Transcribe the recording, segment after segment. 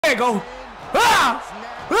There you go.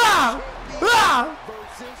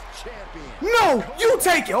 No, you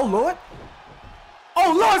take it. Oh, Lord.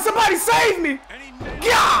 Oh, Lord, somebody save me. God. He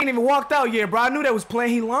ain't even walked out yet, bro. I knew that was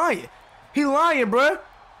playing. He lying. He lying, bro.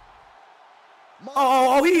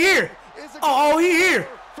 Oh, he here. Oh, he here.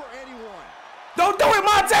 Don't do it,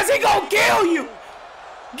 Montez. He gonna kill you.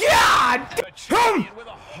 God.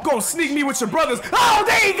 Gonna sneak me with your brothers. Oh,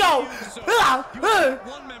 there you go.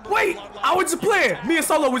 Wait, I was just playing. Me and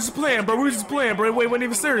Solo was just playing, bro. We was just playing, bro. Wait, wasn't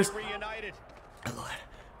even serious.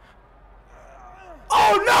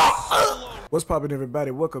 Oh, no. What's poppin',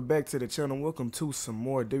 everybody? Welcome back to the channel. Welcome to some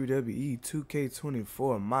more WWE 2K24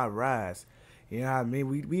 MyRise. You know what I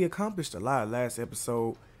mean? We accomplished a lot last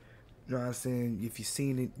episode. You know what I'm saying? If you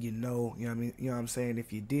seen it, you know. You know what I mean? You know what I'm saying?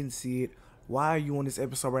 If you didn't see it, why are you on this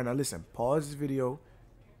episode right now? Listen, pause this video.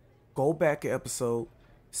 Go back an episode.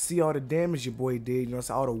 See all the damage your boy did. You know what I'm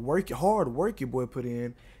saying? All the hard work your boy put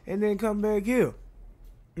in. And then come back here. You know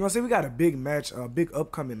what I'm saying? We got a big match, a big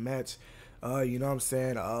upcoming match. You know what I'm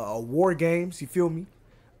saying? War Games, you feel me?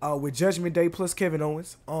 With Judgment Day plus Kevin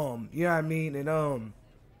Owens. You know what I mean? And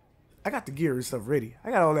I got the gear and stuff ready.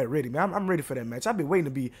 I got all that ready, man. I'm ready for that match. I've been waiting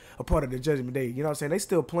to be a part of the Judgment Day. You know what I'm saying? They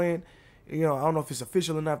still playing. You know, I don't know if it's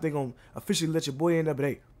official or not. If they're gonna officially let your boy in there, but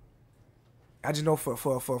hey, I just know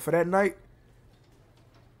for that night,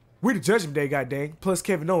 we the Judgment Day, goddamn, plus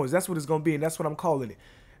Kevin Owens. That's what it's gonna be, and that's what I'm calling it.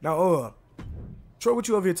 Now, Troy, what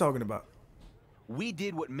you over here talking about? We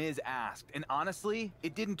did what Miz asked, and honestly,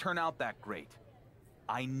 it didn't turn out that great.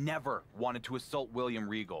 I never wanted to assault William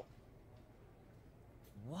Regal.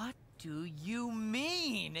 What do you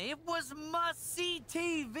mean? It was must-see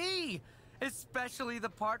TV! Especially the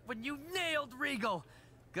part when you nailed Regal.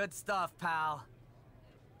 Good stuff, pal.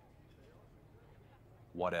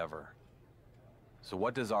 Whatever. So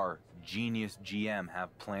what does our genius GM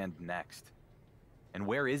have planned next? And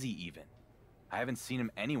where is he even? I haven't seen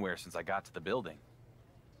him anywhere since I got to the building.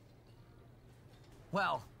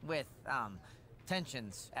 Well, with,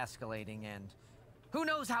 tensions escalating and who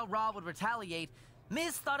knows how Raw would retaliate,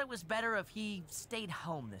 Miz thought it was better if he stayed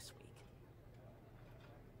home this week.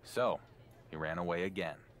 So, he ran away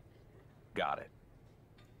again. Got it.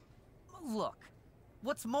 Look,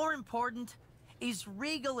 what's more important is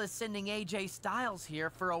Regal is sending AJ Styles here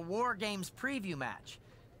for a War Games preview match.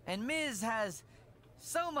 And Miz has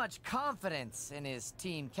so much confidence in his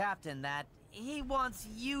team captain that he wants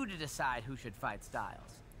you to decide who should fight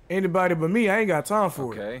Styles. Anybody but me, I ain't got time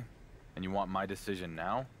for it. Okay, and you want my decision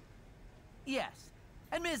now? Yes,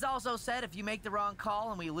 and Miz also said if you make the wrong call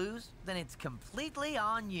and we lose, then it's completely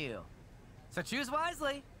on you. So choose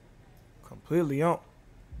wisely. Completely on.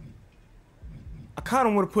 I kind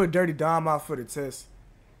of want to put Dirty Dom out for the test.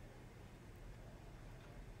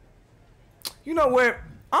 You know what?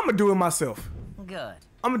 I'm going to do it myself. Good.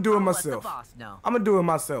 I'm gonna do it myself. Let the boss know. I'm gonna do it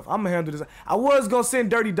myself. I'm gonna handle this. I was gonna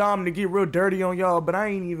send Dirty Dom to get real dirty on y'all, but I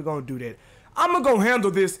ain't even gonna do that. I'm gonna go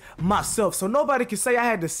handle this myself, so nobody can say I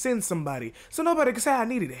had to send somebody. So nobody can say I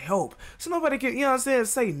needed help. So nobody can, you know what I'm saying,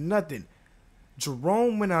 say nothing.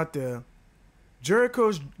 Jerome went out there. Jerry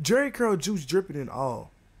Curl juice dripping in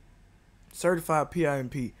all. Certified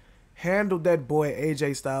PIMP. Handled that boy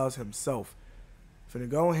AJ Styles himself. Finna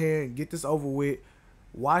go ahead and get this over with.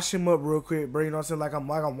 Wash him up real quick, bro. You know what I'm saying? Like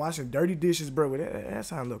I'm washing dirty dishes, bro. That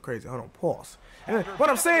sounds a little crazy. Hold on, pause. And what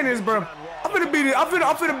I'm saying is, bro, I'm finna beat it. I'm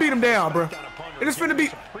finna beat him down, bro. And it's finna be.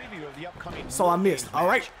 So I missed. All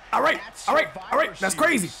right. That's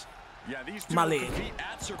crazy. My leg.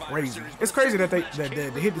 Crazy. It's crazy that the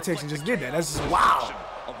hit detection just did that. That's just wow.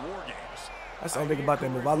 That's the only thing about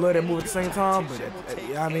that move. I love that move at the same time, but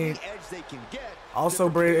I mean, also,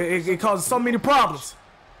 bro, it causes so many problems.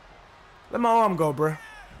 Let my arm go, bro.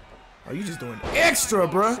 Oh, you just doing extra,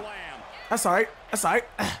 bro. That's all right. That's all right.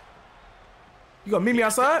 You gonna meet me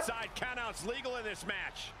outside?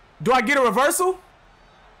 Do I get a reversal?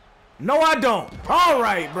 No, I don't. All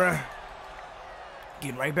right, bro.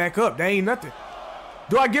 Getting right back up. That ain't nothing.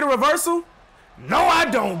 Do I get a reversal? No, I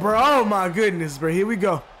don't, bro. Oh, my goodness, bro. Here we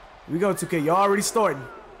go. Here we go, 2K. Y'all already starting.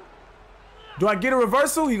 Do I get a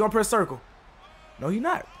reversal? He gonna press circle. No, he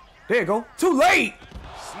not. There you go. Too late.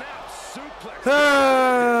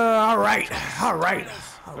 All right. I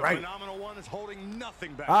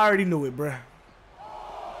already knew it, bruh.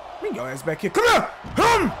 Bring your ass back here. Come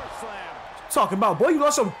here. Talking about, boy, you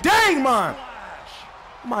lost your dang mind.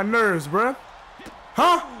 My nerves, bruh.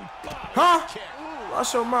 Huh?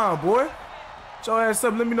 Lost your mind, boy. Get your ass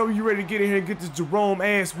up. Let me know when you ready to get in here and get this Jerome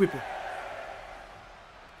ass whipping.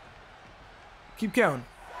 Keep counting.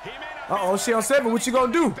 Uh-oh, she on 7. What you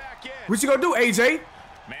gonna do? What you gonna do, AJ?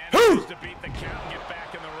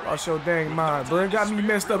 Lost your dang mind, bro. Got me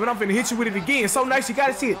messed up, and I'm finna hit you with it again. So nice, you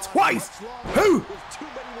gotta see it twice. Who?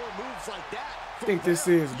 Think this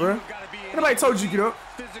is, bro? Ain't nobody told you to get up.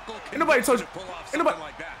 Ain't nobody told you. Ain't nobody.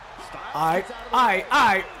 I.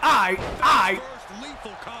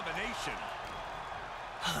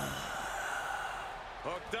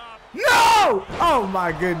 No! Oh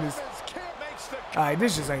my goodness. Alright,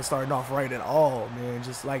 this just ain't starting off right at all, man.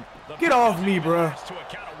 Just like, get off me, bro.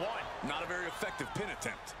 Not a very effective pin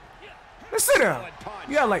attempt. Let's sit down.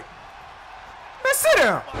 You got like, let's sit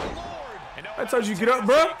down. I told you to get up,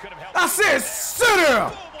 bro. I said sit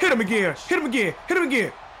down. Hit him again. Hit him again. Hit him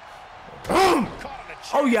again. Boom.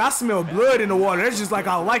 Oh yeah, I smell blood in the water. That's just like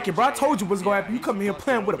I like it, bro. I told you what's gonna happen. You come in here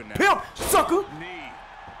playing with a pimp, sucker.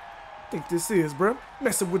 Think this is, bro?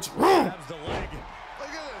 Messing with you wrong.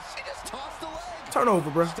 Turn over,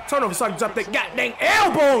 bro. Turn over so I can drop that goddamn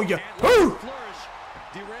elbow on you. Woo!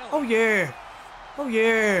 Oh yeah. Oh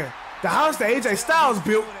yeah. The house that AJ Styles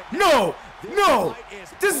built. No. No.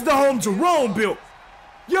 This is the home Jerome built.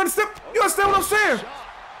 You understand? You understand what I'm saying?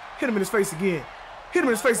 Hit him in his face again. Hit him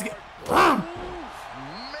in his face again. I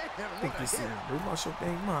think this is, bro. Lost your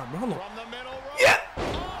dang mind, bro. Hold on. Yeah.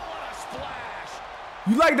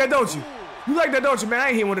 You like that, don't you? You like that, don't you, man? I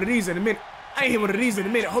ain't hit one of these in a minute. I ain't hit one of these in a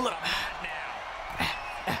minute. Hold up.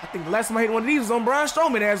 I think the last time I hit one of these was on Braun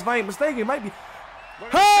Strowman, as if I ain't mistaken. It might be.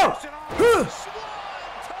 Oh!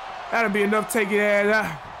 That'll be enough to take your ass out.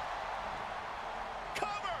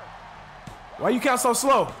 Why you count so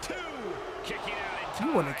slow?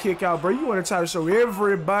 You want to kick out, bro. You want to try to show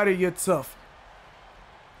everybody you're tough.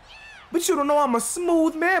 But you don't know I'm a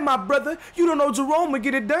smooth man, my brother. You don't know Jerome will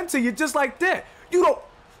get it done to you just like that. You don't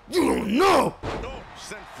know.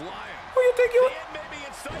 Who you think you are?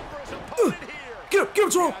 Get up,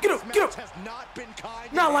 Jerome. Get up.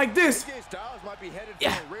 Not like this.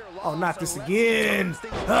 Yeah. Oh, not this again.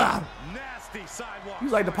 You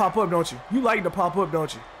like to pop up, don't you? You like to pop up,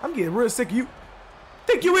 don't you? I'm getting real sick of you.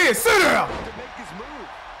 Think you is? Sit down.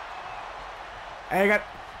 I got.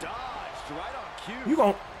 You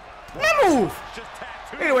gon' move.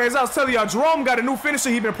 Anyways, I was telling y'all, Jerome got a new finisher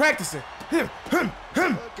he been practicing. Him.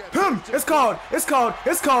 It's called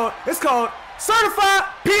Certified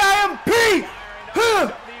PIMP.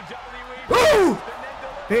 Woo!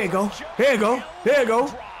 There you go.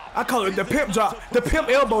 I call it the pimp drop, the pimp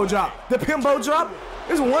elbow drop, the pimp bow drop.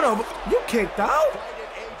 This is one of them. You kicked out?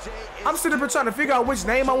 I'm sitting here trying to figure out which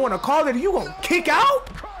name I want to call it. You gonna kick out?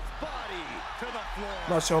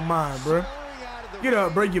 Lost your mind, bro. Get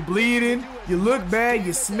up, bro. You're bleeding. You look bad.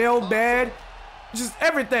 You smell bad. Just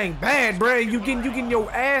everything bad, bro. You getting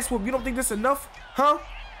your ass whooped. You don't think this enough, huh?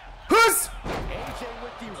 Huss!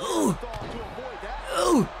 Ooh.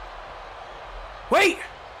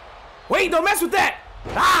 Wait, don't mess with that.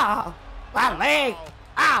 Ah, my leg.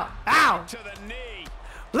 Ow.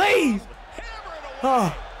 Please.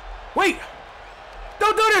 Oh, wait.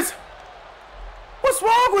 Don't do this. What's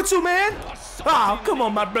wrong with you, man? Oh, come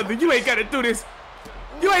on, my brother. You ain't got to do this.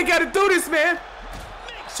 Man.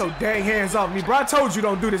 So dang hands off me, bro. I told you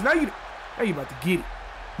don't do this. Now you about to get it.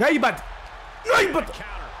 Now you about to.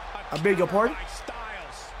 I beg your pardon?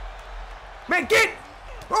 Man, get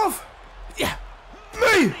off. Yeah.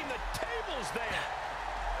 Me.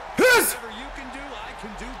 Yes.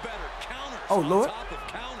 Oh, Lord.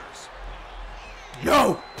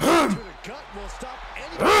 No.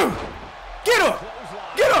 Get up.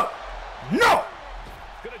 No.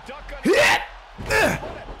 Hit.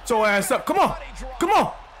 Get your ass up. Come on.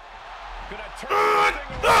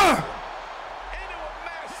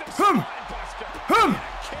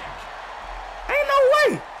 Ain't no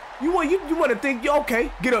way. You want to think you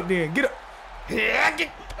okay? Get up then. Get up.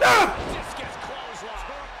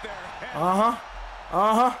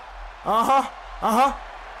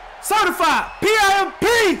 Certified PIMP.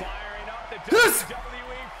 This.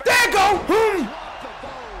 There you go.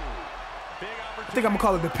 I think I'm gonna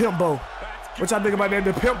call it the pimp bow. What y'all think about that?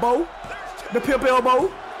 The pimp bow? The pimp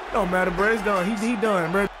elbow? Don't matter, bro. It's done. He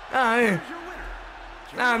done, bro.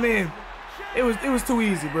 Nah, man. It was too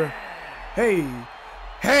easy, bro. Hey.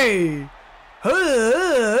 Hold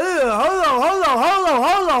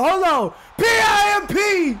on.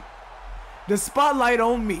 PIMP. The spotlight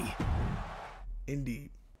on me. Indeed.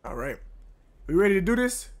 All right. We ready to do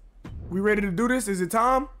this? Is it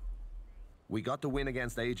time? We got the win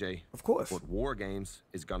against AJ. Of course. But War Games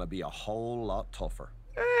is going to be a whole lot tougher.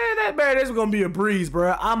 That bad is going to be a breeze,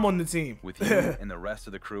 bro. I'm on the team. With you and the rest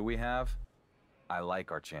of the crew we have, I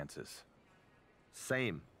like our chances.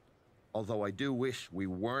 Same. Although I do wish we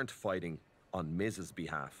weren't fighting on Miz's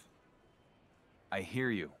behalf. I hear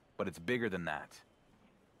you, but it's bigger than that.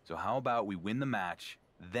 So how about we win the match,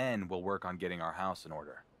 Then we'll work on getting our house in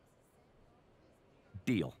order.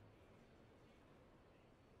 Deal.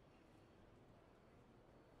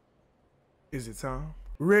 Is it time?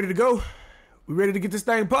 We ready to go? We ready to get this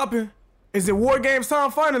thing popping? Is it War Games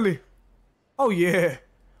time finally? Oh yeah.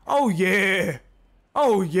 Oh yeah.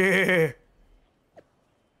 Oh yeah.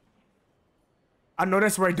 I know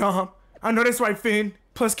that's right, Dom. I know that's right, Finn.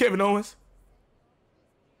 Plus Kevin Owens.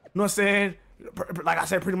 You know what I'm saying? Like I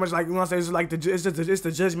said, pretty much like, you know what I'm saying? It's like it's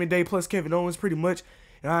the Judgment Day plus Kevin Owens, pretty much.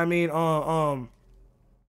 You know what I mean? I'm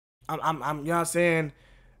you know what I'm saying?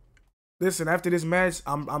 Listen, after this match,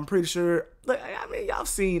 I'm pretty sure. Like, I mean, y'all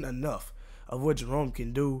seen enough of what Jerome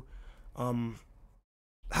can do.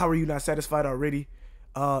 How are you not satisfied already?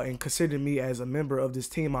 And considering me as a member of this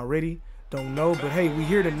team already? Don't know, but hey, we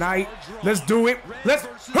here tonight. Let's do it. Let's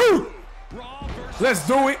do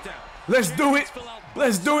it. Let's do it.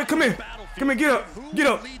 Let's do it. Come here. Come here. Get up. Get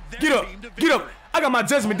up. Get up. Get up. I got my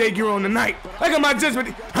Judgment Day gear on tonight. I got my Judgment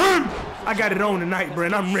Day. I got it on tonight, bro,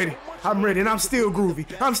 and I'm ready. I'm ready, and I'm still groovy.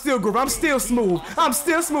 I'm still groovy. I'm still smooth. I'm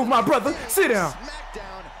still smooth, my brother. Sit down.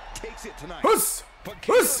 Huss.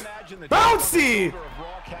 Huss. Bouncy.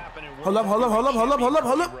 Hold up, hold up, hold up, hold up, hold up,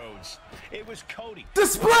 hold up. The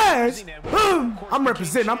splash. I'm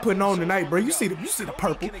representing. I'm putting on tonight, bro. You see the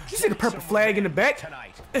purple. You see the purple flag in the back.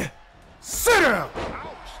 Sit down.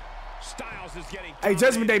 Hey,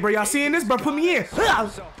 Judgment Day, bro. Y'all seeing this, bro? Put me in.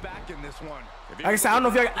 Like I said, I don't know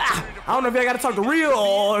if y'all got to talk to Real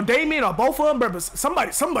or Damien or both of them, bro. But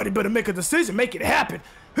somebody better make a decision, make it happen.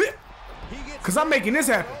 Cause I'm making this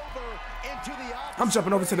happen. I'm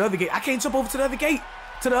jumping over to the other gate. I can't jump over to the other gate,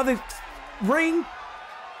 to the other ring.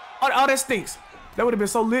 All that stinks. That would have been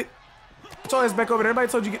so lit. Put your ass back over there.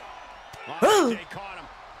 Everybody told you get.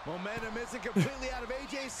 Momentum isn't completely out of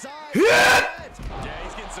AJ's side. Yeah.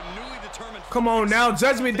 He's getting some newly determined. Come on now,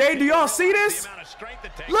 Judgment Day. Do y'all see this?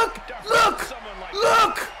 Look at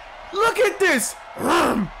this.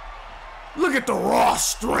 Look at the raw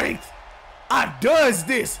strength. I does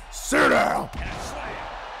this. Sit down.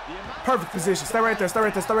 Perfect position. Stay right there. Stay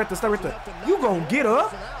right there. Stay right there. Stay right there. You gonna get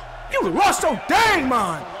up? You lost your dang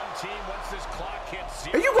mind.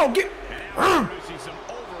 And you gonna get.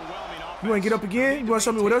 You wanna get up again? You wanna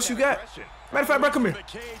show me what else you got? Matter of fact, bro, come here.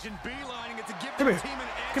 Come here.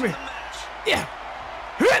 Come here. Yeah.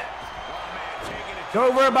 Hit.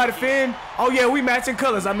 Don't worry about it, Finn. Oh yeah, we matching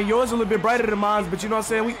colors. I mean, yours is a little bit brighter than mine, but you know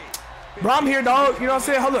what I'm saying? Bro, I'm here, dog. You know what I'm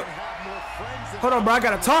saying? Hold up. Hold on, bro. I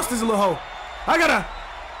gotta toss this little hoe. I gotta.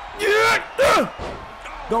 Yeah.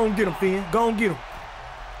 Go and get him, Finn. Go and get him.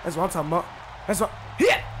 That's what I'm talking about. That's what.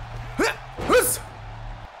 Hit. Hit.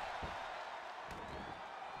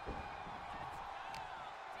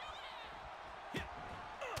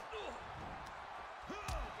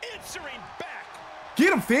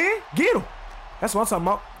 Get him, Finn. Get him. That's what I'm talking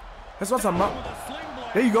about. That's what I'm talking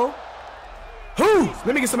about. There you go. Who?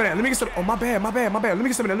 Let me get some of that. Let me get some. Oh, my bad. Let me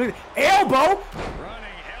get some of that. Elbow.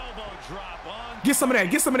 Get some of that.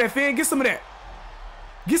 Get some of that, Finn. Get some of that.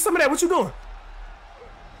 Get some of that. What you doing?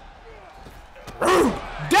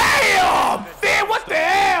 Damn, Finn. What the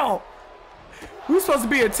hell? We supposed to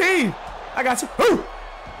be a team. I got you. Nothing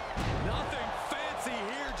fancy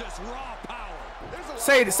here, just raw power.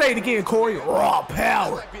 Say it again, Corey. Raw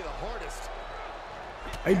power.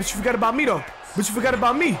 Hey, but you forgot about me, though. But you forgot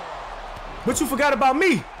about me.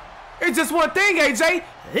 It's just one thing, AJ.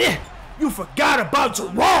 You forgot about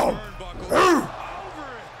Jerome.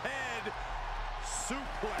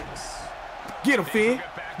 Get him, Finn.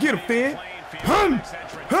 Get him, Finn.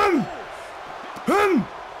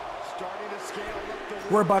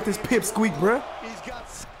 Worry about this pipsqueak, bruh.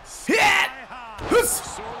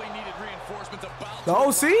 The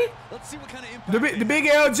OC? The big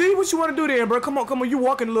LG? What you want to do there, bro? Come on. You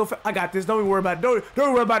walking a little. I got this. Don't worry about it.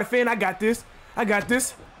 Don't worry about it, Finn. I got this.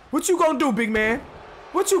 What you gonna do, big man?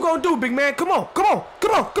 Come on.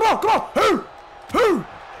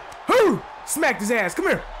 Who? Smacked his ass. Come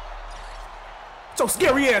here. So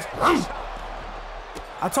scary ass.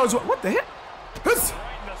 I told you. What the heck?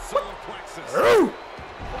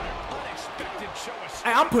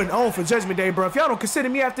 Hey, I'm putting on for Judgment Day, bro. If y'all don't consider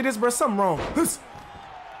me after this, bro, something wrong.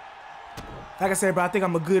 Like I said, bro, I think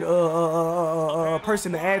I'm a good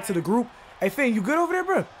person to add to the group. Hey, Finn, you good over there,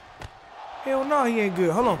 bro? Hell no, he ain't good.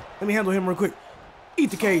 Hold on. Let me handle him real quick. Eat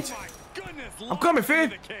the cage. I'm coming,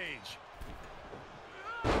 Finn.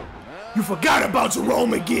 You forgot about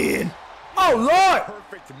Jerome again. Oh, Lord.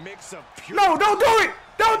 No, don't do it.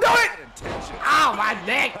 Don't do it. Ow, my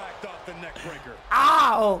neck.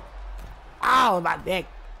 Ow. Ow, my neck.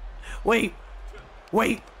 Wait.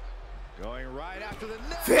 Going right after the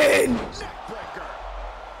neck.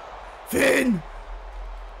 Finn.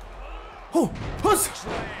 Oh, puss.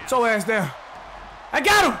 Your ass down. I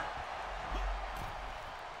got him.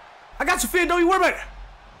 I got you, Finn. Don't you worry about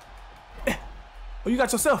it. Oh, you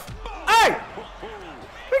got yourself. Hey!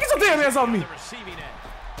 Get your damn ass off me.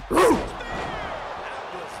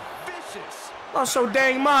 Lost your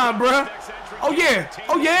dang mind, bruh. Oh, yeah.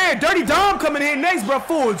 Oh, yeah. Dirty Dom coming in next, bruh.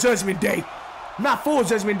 Full Judgment Day. Not full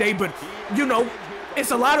Judgment Day, but, you know,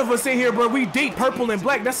 it's a lot of us in here, bro. We deep purple and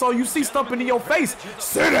black. That's all you see stumping in your face.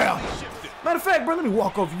 Sit down. Matter of fact, bro, let me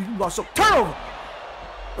walk over you. You lost your turnover.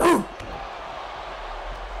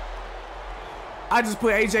 I just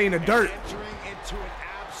put AJ in the dirt.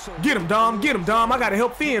 Get him, Dom. Get him, Dom. I got to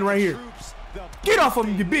help Finn right here. Get off of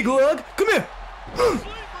him, you big lug. Come here.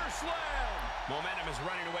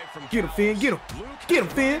 Get him, Finn. Get him. Get him,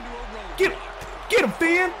 Finn. Get him. Get him,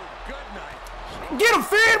 Finn. Get him,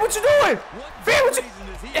 Finn. What you doing? Finn, what you...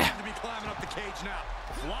 Yeah.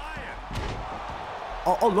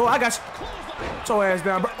 Oh, Lord, I got you. Get your ass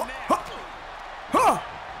down, bro.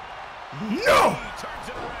 No.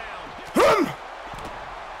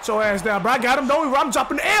 Get your ass down, bro. I got him. Don't worry. I'm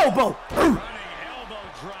dropping the elbow.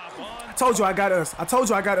 I told you I got us. I told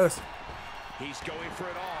you I got us. He's going for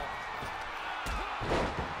it all.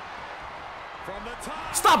 From the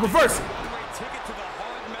top. Stop reversing. Ticket to the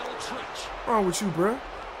hard metal trench. What's wrong with you, bro?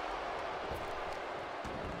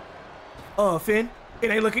 Finn, it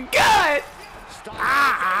ain't looking good.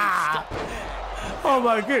 Oh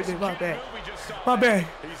my goodness, my bad. My bad.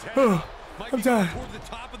 Oh, I'm tired.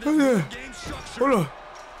 Hold on.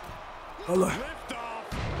 Hold on.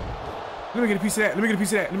 Let me get a piece of that. Let me get a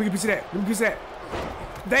piece of that. Let me get a piece of that. Let me get a piece of that.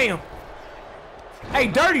 Damn. Hey,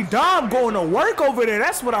 Dirty Dom going to work over there.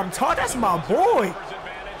 That's what I'm talking. That's my boy.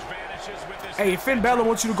 Hey, if Finn Balor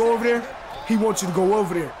wants you to go over there, he wants you to go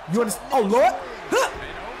over there. You understand? Oh, Lord. Huh.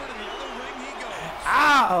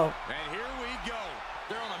 Ow. And here we go.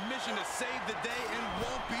 They're on a mission to save the day and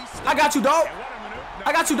won't be stopped. I got you, dog.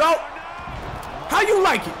 I got you, dog. How you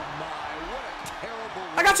like it?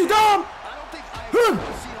 I got you, Dom.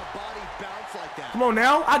 Come on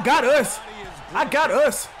now. I got us. I got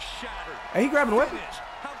us. Hey, he grabbing a weapon.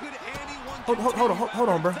 Hold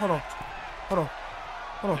on, bro. Hold on.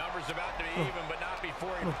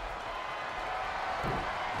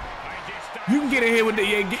 You can get in here with the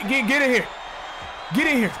get in here. Get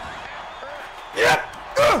in here. Yeah.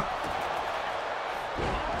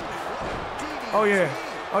 Oh yeah.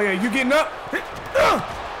 Oh yeah. You getting up?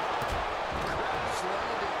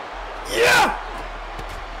 Yeah.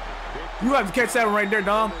 You have to catch that one right there,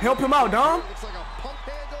 Dom. Help him out, Dom.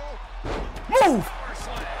 Move.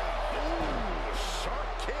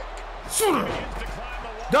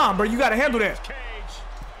 Dom, bro, you gotta handle that. I'm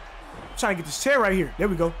trying to get this chair right here. There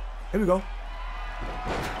we go. There we go.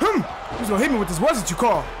 He's gonna hit me with this. What's it you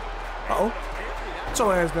call? Uh-oh. Get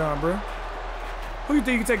your ass down, bro. Who you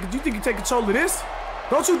think you take? Do you think you take control of this?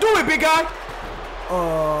 Don't you do it, big guy.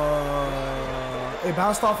 It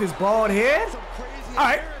bounced off his bald head. All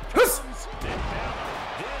right.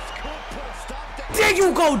 There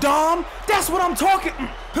you go, Dom. That's what I'm talking.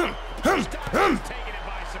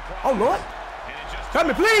 Oh, Lord. Help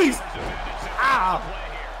me, please. Ow.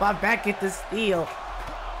 My back at the steel.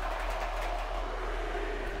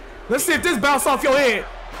 Let's see if this bounce off your head.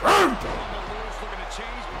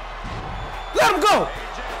 Let him go.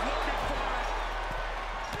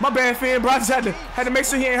 My bad, Finn, bro. I just had to make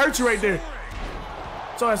sure he ain't hurt you right there.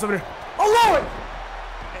 So that's over there. Oh, Lord.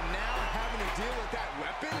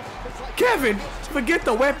 Kevin, forget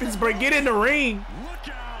the weapons, bro. Get in the ring.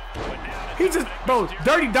 He just, bro,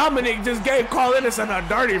 Dirty Dominic just gave Carl Anderson a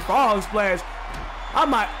dirty frog splash. I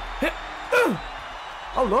might.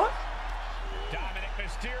 Oh, Lord.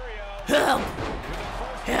 Help.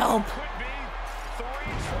 Help.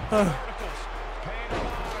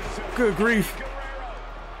 Good grief.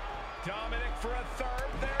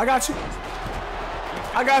 I got you.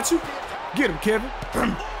 I got you. Get him, Kevin.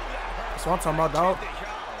 That's what I'm talking about, dog.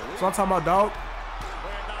 That's what I'm talking about, dog.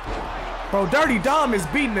 Bro, Dirty Dom is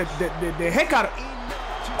beating the heck out of...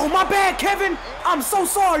 Oh, my bad, Kevin. I'm so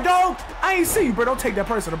sorry, dog. I ain't see you, bro. Don't take that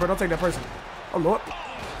personal, bro. Don't take that personal. Oh, Lord.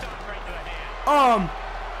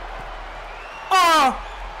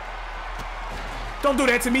 Don't do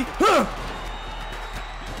that to me.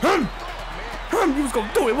 You was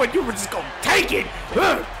gonna do it. What? You were just gonna take it.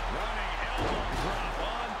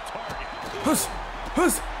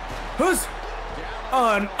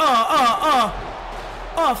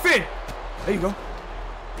 Finn. There you go.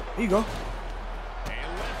 There you go.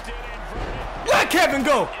 Let Kevin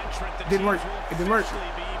go. It didn't work. It didn't work.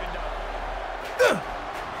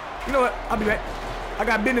 You know what? I'll be back. I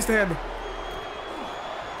got business to handle.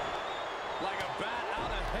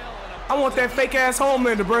 I want that fake ass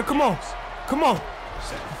Homelander, bro. Come on. Come on.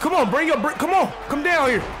 Come on, bring your come on. Come down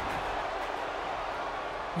here.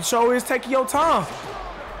 You sure is taking your time.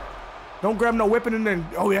 Don't grab no weapon and then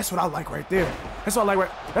oh, that's what I like right there. That's what I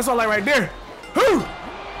like right there. Whoo!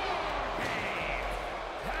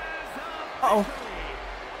 Uh-oh.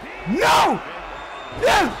 No!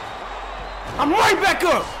 Yeah! I'm right back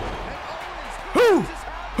up. Who?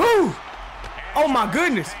 Oh my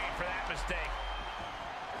goodness.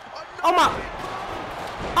 Oh my.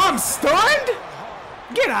 I'm stunned?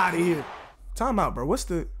 Get out of here. Time out, bro. What's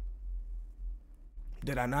the...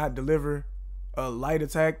 Did I not deliver a light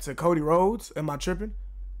attack to Cody Rhodes? Am I tripping?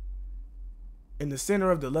 In the center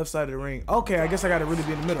of the left side of the ring. Okay, I guess I gotta really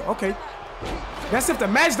be in the middle. Okay. That's if the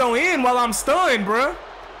match don't end while I'm stunned, bro.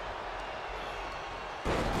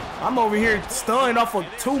 I'm over here stunned off of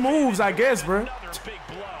 2 moves, I guess, bro.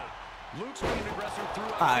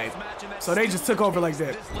 Alright, so they just took over like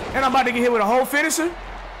that. And I'm about to get hit with a whole finisher.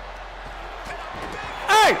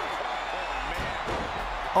 Hey!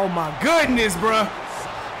 Oh my goodness, bro.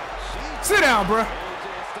 Sit down, bro.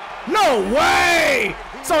 No way!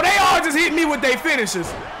 So they all just hit me with their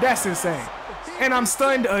finishers. That's insane. And I'm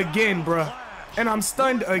stunned again, bro. And I'm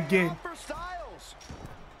stunned again.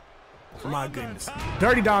 Oh my goodness.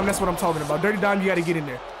 Dirty Dom, that's what I'm talking about. Dirty Dom, you gotta get in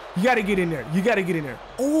there. You gotta get in there. You gotta get in there.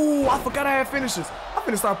 Oh, I forgot I had finishers. I'm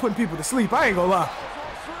finna start putting people to sleep. I ain't gonna lie.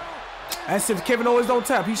 That's if Kevin Owens don't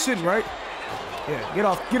tap. He shouldn't, right? Yeah, get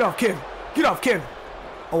off Kevin. Get off Kevin.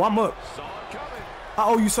 Oh, I'm up. I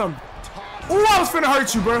owe you something. Oh, I was finna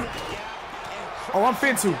hurt you, bro. Oh, I'm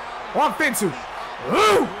finna.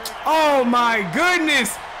 Ooh. Oh my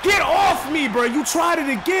goodness. Get off me, bro. You tried it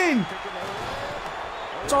again.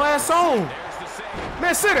 Get your ass on.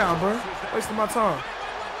 Man, sit down, bro. Wasting my time.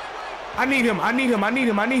 I need him.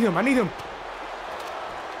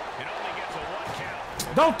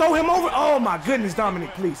 Don't throw him over. Oh my goodness,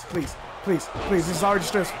 Dominic. Please. This is already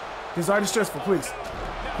stressful. Please.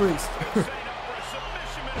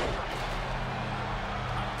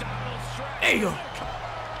 There you go.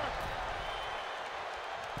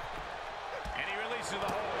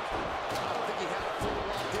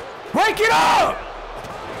 Break it up!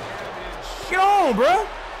 Get on, bro.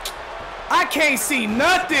 I can't see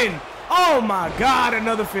nothing. Oh my God,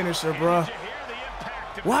 another finisher, bro.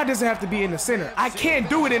 Why does it have to be in the center? I can't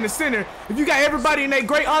do it in the center if you got everybody in that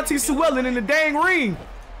great Auntie Sue Ellen in the dang ring.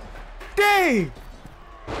 Dang.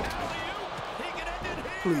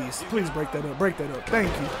 Please break that up. Thank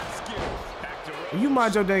you. And you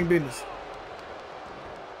mind your dang business.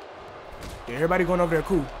 Yeah, everybody going over there,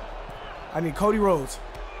 cool. I need Cody Rhodes.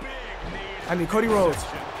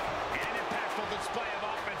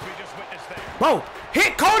 Whoa,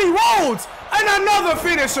 hit Cody Rhodes and another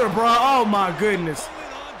finisher, bro. Oh my goodness.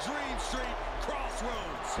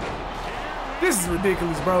 This is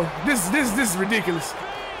ridiculous, bro. This is ridiculous.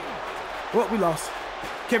 Well, we lost.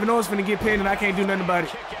 Kevin Owens finna get pinned and I can't do nothing about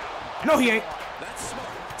it. No, he ain't.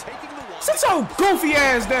 Sit your goofy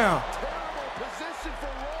ass down.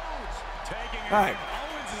 All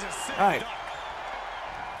right.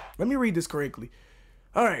 Let me read this correctly.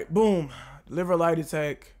 All right, boom. Deliver a light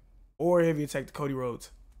attack or heavy attack to Cody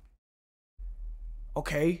Rhodes.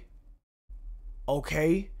 Okay.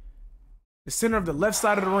 The center of the left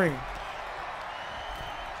side of the ring.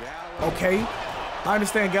 Okay. I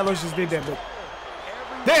understand Gallows just did that, but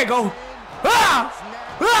there you go.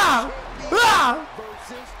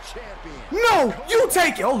 No, you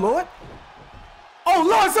take it. Oh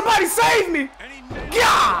Lord, somebody save me.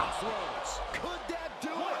 Yeah.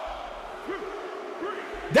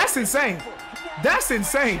 That's insane.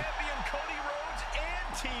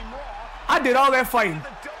 I did all that fighting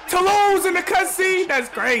to lose in the cutscene. That's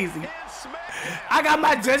crazy. I got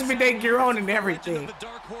my Judgment Day gear on and everything. The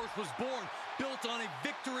Dark Horse was born, built on a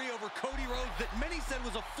victory over Cody Rhodes that many said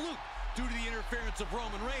was a fluke due to the interference of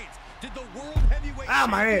Roman Reigns. Did the World Heavyweight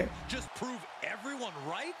Champion just prove everyone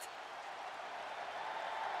right?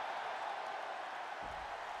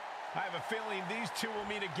 I have a feeling these two will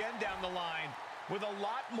meet again down the line with a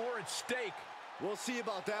lot more at stake. We'll see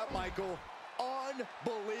about that, Michael.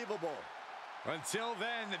 Unbelievable. Until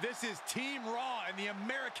then, this is Team Raw and the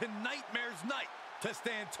American Nightmare's night to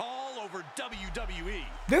stand tall over WWE.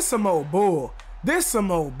 This some old bull. This is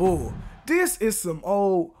some old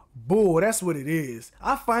bull. That's what it is.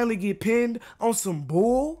 I finally get pinned on some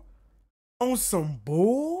bull.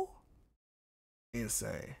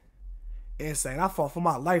 Insane. I fought for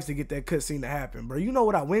my life to get that cutscene to happen, bro. You know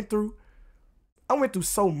what I went through? I went through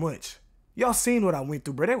so much. Y'all seen what I went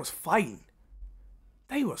through, bro. They was fighting.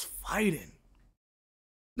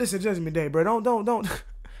 Listen, Judgment Day, bro. Don't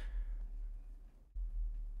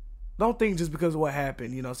Don't think just because of what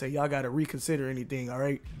happened, you know, say y'all got to reconsider anything, all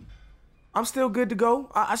right? I'm still good to go.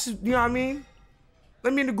 I should, you know what I mean?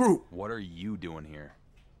 Let me in the group. What are you doing here?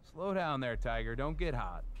 Slow down there, Tiger. Don't get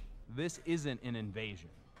hot. This isn't an invasion.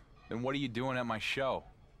 Then what are you doing at my show?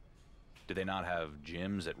 Do they not have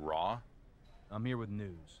gyms at Raw? I'm here with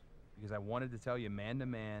news because I wanted to tell you man to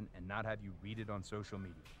man and not have you read it on social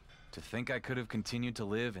media. To think I could have continued to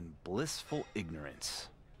live in blissful ignorance.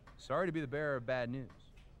 Sorry to be the bearer of bad news,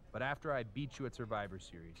 but after I beat you at Survivor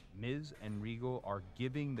Series, Miz and Regal are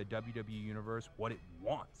giving the WWE Universe what it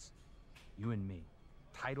wants. You and me,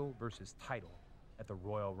 title versus title at the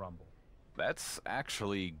Royal Rumble. That's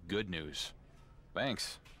actually good news.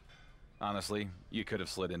 Thanks. Honestly, you could have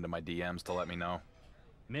slid into my DMs to let me know.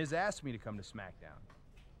 Miz asked me to come to SmackDown.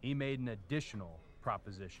 He made an additional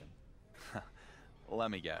proposition.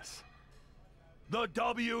 Let me guess. The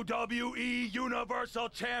WWE Universal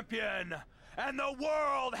Champion and the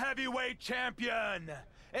World Heavyweight Champion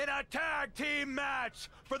in a tag team match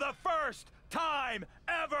for the first time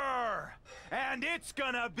ever. And it's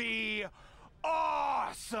gonna be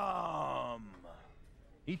awesome.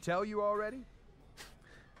 He tell you already?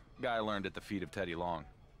 Guy learned at the feet of Teddy Long.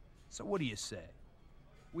 So what do you say?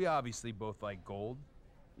 We obviously both like gold.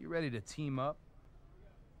 You ready to team up?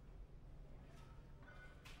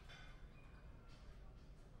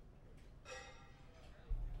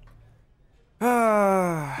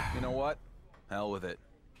 You know what? Hell with it.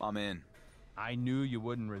 I'm in. I knew you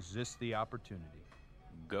wouldn't resist the opportunity.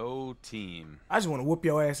 Go team. I just want to whoop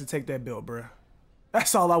your ass and take that belt, bruh.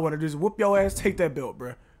 That's all I want to do is whoop your ass, take that belt,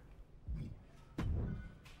 bruh.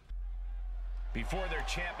 Before their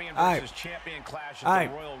champion versus champion clash at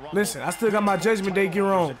the Royal Rumble. Listen, I still got my Judgment Day gear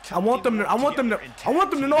on. I want them to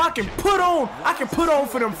know I can put on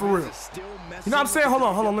for them for real. You know what I'm saying? Hold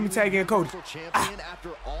on, let me tag in Cody.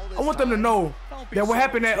 I want them to know that what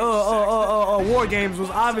happened at War Games was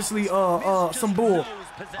obviously some bull.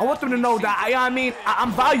 I want them to know that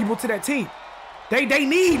I'm valuable to that team. They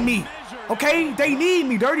need me. Okay? They need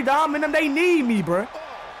me. Dirty Dom and them, they need me, bruh.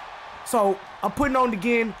 So I'm putting on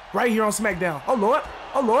again right here on SmackDown. Oh Lord,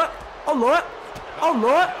 oh Lord, oh Lord, oh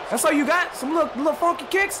Lord. That's all you got? Some little funky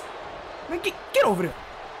kicks? Man, get over there.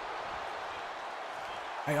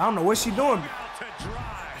 Hey, I don't know what she doing.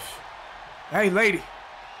 Hey, lady.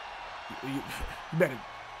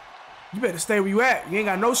 You better stay where you at. You ain't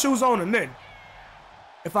got no shoes on or nothing.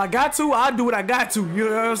 If I got to, I'll do what I got to. You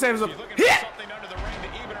know what I'm saying? So, hit!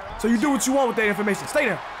 So you do what you want with that information. Stay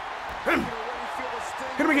there.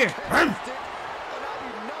 Hit him again.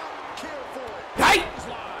 Hey!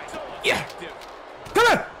 Yeah! Come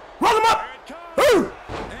on! Roll him up! Ooh!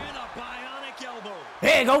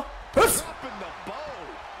 There you go. Oops.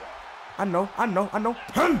 I know.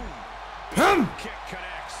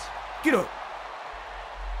 Get up.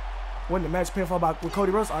 Win the match pinfall with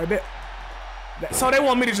Cody Rhodes. I bet. So they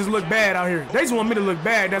want me to just look bad out here. They just want me to look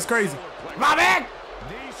bad. That's crazy. My bad.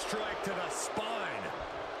 Knee strike to the spine.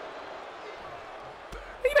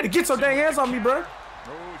 You better get your dang hands on me, bro.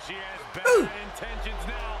 Oh, she has bad intentions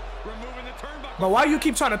now. Removing the turnbuckle. But why you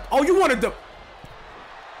keep trying to? Oh, you wanted to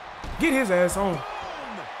get his ass on.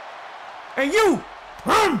 And you,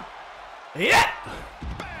 yeah.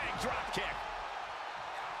 Bang, drop kick.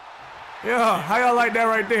 Yeah, how y'all like that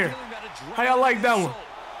right there? How y'all like that one?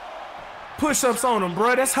 Push-ups on them,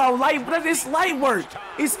 bro. That's how it's light work.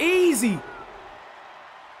 It's easy.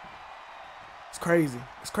 It's crazy.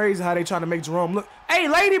 It's crazy how they trying to make Jerome look. Hey,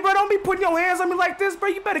 lady, bro, don't be putting your hands on me like this, bro.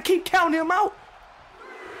 You better keep counting him out.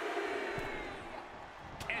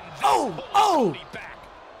 Oh.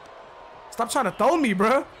 Stop trying to throw me,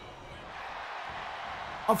 bro.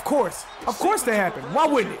 Of course that happened. Why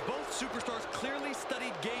wouldn't it? Both superstars clearly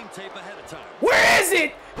studied game tape ahead of time. Where is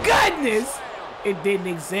it? Goodness. It didn't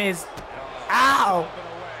exist. Ow.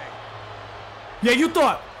 Yeah, you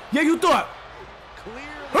thought. Clearly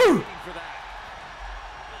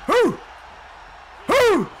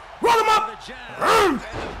Who? Roll him up.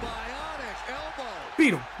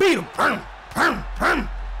 Beat him.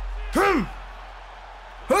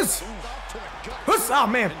 Huss. Oh,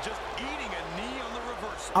 man.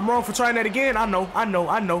 I'm wrong for trying that again. I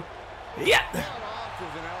know. Yeah.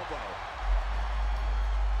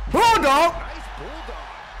 Bulldog.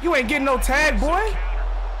 You ain't getting no tag, boy.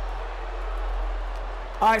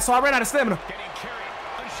 All right, so I ran out of stamina.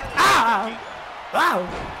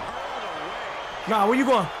 Nah, where you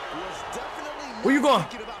going? Where you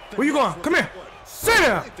going? Come here. Sit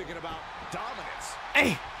down.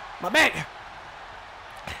 Hey, my back.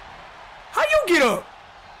 How you get up?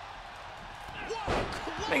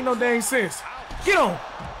 Ain't no dang sense. Get on.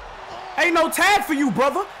 Ain't no tag for you,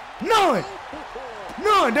 brother. None.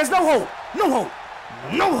 None. There's no hope. No hope.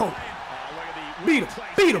 No hope. Beat him.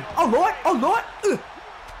 Beat him. Oh, Lord. Oh, Lord.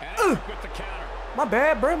 My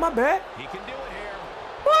bad, bro. My bad. He can do it here.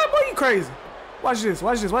 Boy, you crazy. Watch this.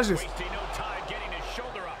 Watch this. Watch this.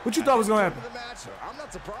 What you thought was going to happen? I'm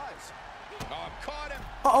not surprised. Caught him.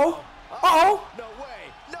 Uh-oh. Uh-oh. No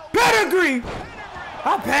way. No Pedigree.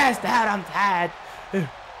 I passed out. I'm tired.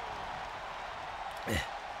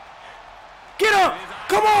 Get up.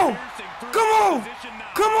 Come on. Come on.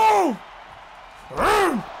 Come on.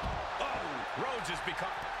 Rhodes has become.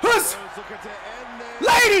 Huss.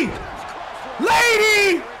 Lady.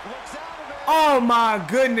 Lady. Oh, my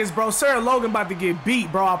goodness, bro. Sarah Logan about to get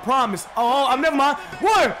beat, bro. I promise. Oh, I'm never mind.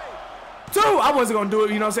 1, 2. I wasn't going to do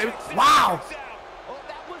it, you know what I'm saying? Wow.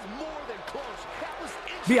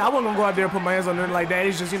 Yeah, I wasn't going to go out there and put my hands on her like that.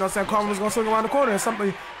 It's just, you know what I'm saying? Carmen was going to swing around the corner and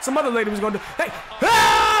some other lady was going to do. Hey.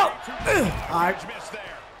 Help! All right.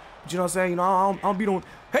 But you know what I'm saying? You know, I don't be doing.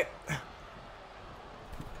 Hey.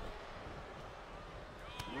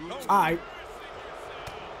 All right.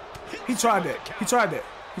 He tried that. He tried that.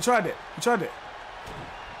 He tried that. He tried that.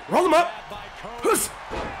 Roll him up. Huss.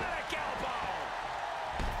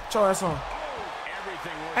 Get your ass on.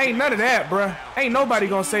 Ain't none of that, bruh. Ain't nobody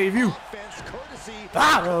gonna save you.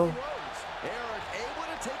 Ah, no.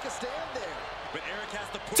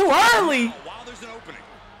 Too early.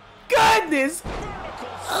 Goodness.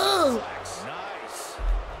 Ugh.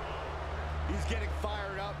 He's getting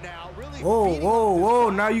fired up now. Really. Whoa, whoa, whoa.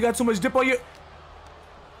 Now you got too much dip on your.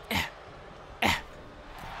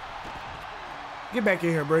 Get back in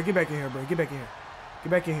here, bro. Get back in here, bro. Get back in here. Get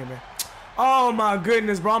back in here, man. Oh, my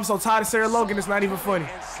goodness, bro. I'm so tired of Sarah Logan. It's not even funny.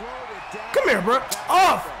 Come here, bro.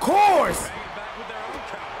 Of course.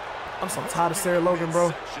 I'm so tired of Sarah Logan,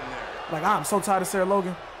 bro. Like, I'm so tired of Sarah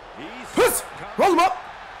Logan. Puss. Roll him up.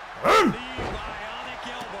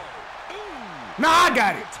 Nah, I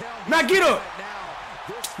got it. Now get up.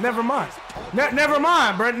 Never mind. Never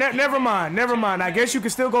mind, bro. Never mind. Never mind. I guess you can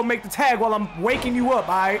still go make the tag while I'm waking you up,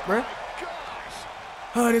 all right, bro?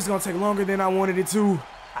 Oh, this is going to take longer than I wanted it to.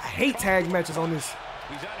 I hate tag matches on this.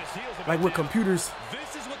 Like with computers.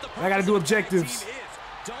 I got to do objectives.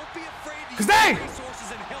 Because dang!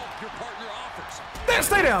 Damn,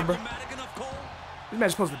 stay down, bro. This match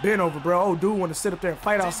is supposed to bend over, bro. Oh, dude want to sit up there and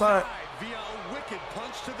fight outside.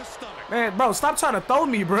 Man, bro, stop trying to throw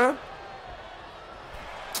me, bro.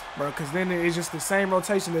 Bro, because then it's just the same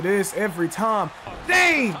rotation of this every time.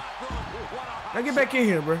 Dang! Now get back in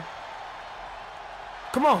here, bro.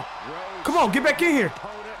 Come on. Come on, get back in here.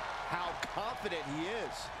 How confident he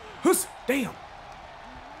is. Huss, damn.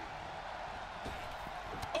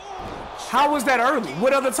 How was that early?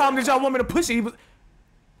 What other time did y'all want me to push it?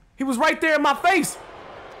 He was right there in my face.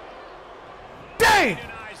 Dang!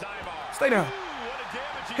 Stay down.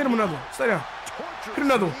 Hit him another one. Stay down. Hit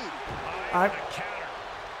another one. All right.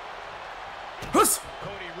 Huss.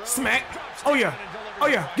 Smack. Oh, yeah. Oh,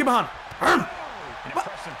 yeah. Get behind him.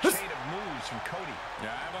 Huss.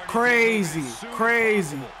 Crazy,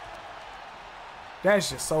 crazy. That's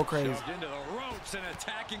just so crazy.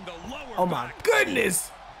 Oh my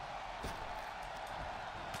goodness!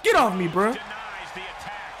 Get off me, bro.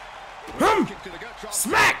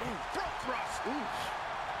 Smack!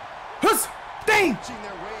 Huss! Dang!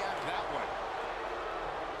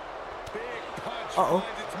 Uh-oh.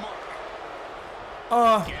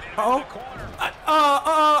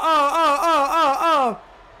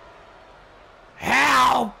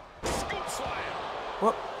 How?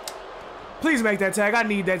 Well, please make that tag. I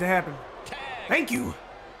need that to happen. Thank you.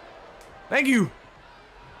 Thank you.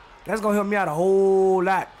 That's gonna help me out a whole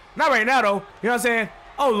lot. Not right now though. You know what I'm saying?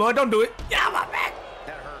 Oh Lord, don't do it. Yeah, my back.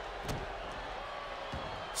 That hurt.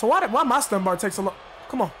 So why my stun bar take so long?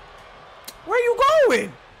 Come on. Where are you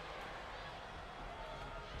going?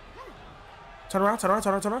 Turn around, turn around,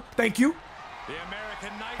 turn around, turn around. Thank you. The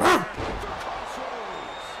American Nightmare.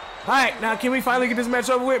 All right, now can we finally get this match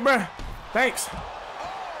over with, bruh? Thanks.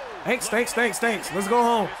 Thanks, thanks, thanks, thanks. Let's go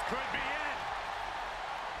home.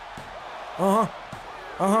 Uh-huh.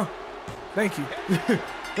 Uh-huh. Thank you.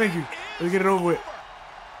 Thank you. Let's get it over with.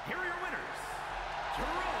 Here are your winners,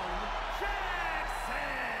 Jerome Jackson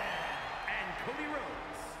and Cody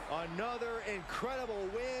Rhodes. Another incredible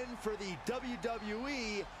win for the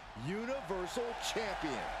WWE Universal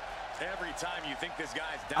Champion. Every time you think this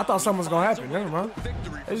guy's down, I thought something was gonna happen. Never mind.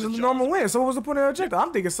 It's just a normal win. So what was the point of the objective?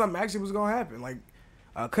 I'm thinking something actually was gonna happen, like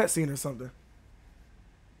a cutscene or something.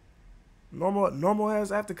 Normal ass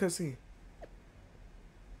after cutscene.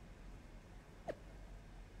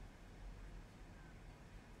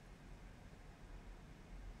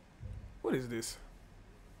 What is this?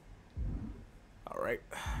 All right.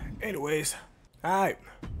 Anyways, All right.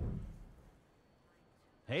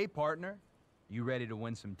 Hey, partner. You ready to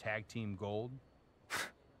win some tag team gold?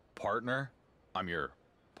 Partner? I'm your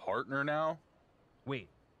partner now? Wait,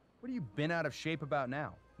 what have you been out of shape about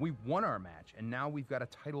now? We won our match, and now we've got a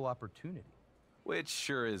title opportunity. Which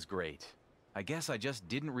sure is great. I guess I just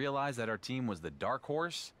didn't realize that our team was the dark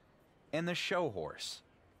horse and the show horse.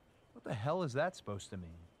 What the hell is that supposed to mean?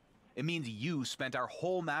 It means you spent our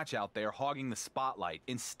whole match out there hogging the spotlight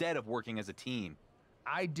instead of working as a team.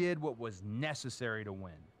 I did what was necessary to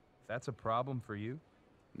win. If that's a problem for you?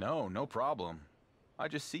 No, no problem. I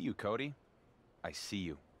just see you, Cody. I see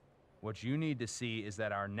you. What you need to see is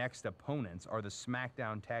that our next opponents are the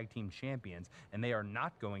SmackDown Tag Team Champions, and they are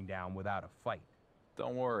not going down without a fight.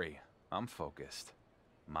 Don't worry, I'm focused.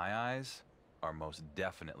 My eyes are most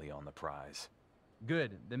definitely on the prize.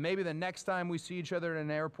 Good. Then maybe the next time we see each other at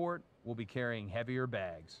an airport, we'll be carrying heavier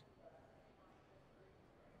bags.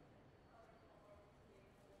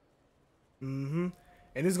 And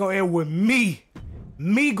it's gonna end with me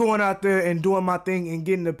going out there and doing my thing and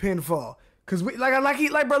getting the pinfall. Cause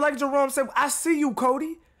like Jerome said, I see you,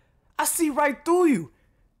 Cody. I see right through you. You know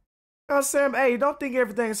what I'm saying? Hey, don't think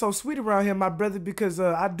everything's so sweet around here, my brother, because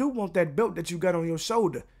I do want that belt that you got on your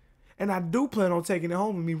shoulder. And I do plan on taking it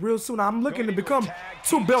home with me real soon. I'm looking to become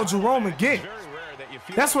 2-belt Jerome again.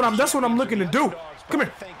 That's what I'm looking to do. Come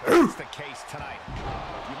here.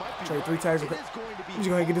 Trade 3 tags. Okay. I'm just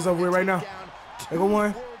gonna get this over with right now. There go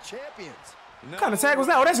one. What kind of tag was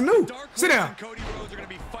that? Oh, that's new. Sit down.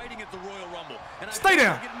 Stay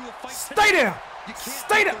down. Stay down.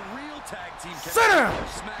 Stay down. Sit down.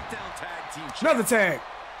 Another tag.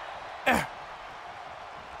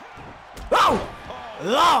 Oh,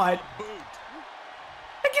 Lord.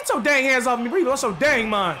 Hey, get your dang hands off me, bro. You lost your dang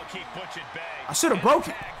mind. I should have broke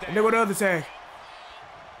it. And there were the other tag.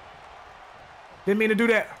 Didn't mean to do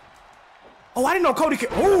that. Oh, I didn't know Cody could.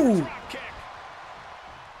 Oh.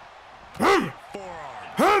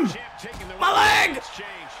 My leg.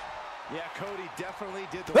 Yeah, Cody definitely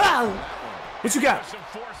did the what you got?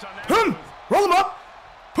 Roll him up.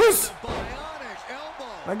 Push.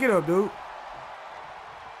 Now get up, dude.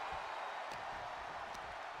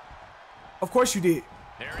 Of course you did.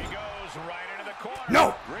 There he goes, right into the corner.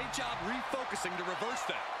 No. Great job refocusing to reverse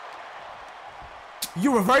that.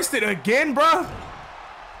 You reversed it again, bruh?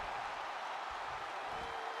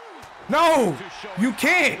 No, you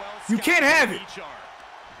can't. You can't have it.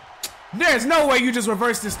 There's no way you just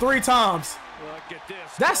reversed this 3 times.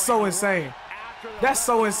 That's so insane. That's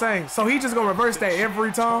so insane. So he just gonna reverse that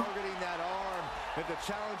every time? If the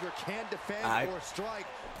challenger can defend or strike,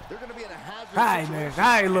 they're going to be in a hazard Alright, man.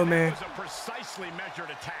 Alright, little man.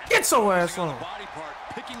 Get your ass on.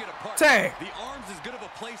 Tag. The arms is good of a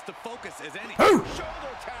place to focus as any. Who?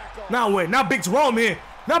 Now what? Now Big Jerome here.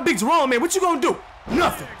 Now Big Jerome, man. What you gonna do?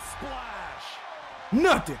 Nothing.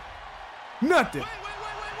 Nothing. Nothing.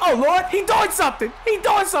 Oh, Lord. He doing something. He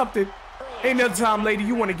doing something. Ain't another time, lady,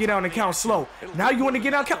 you want to get out and count slow. Now you want to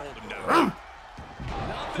get out and count.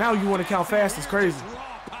 Now you want to count fast. It's crazy.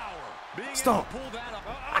 Stop.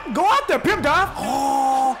 I can go out there, pimp dive.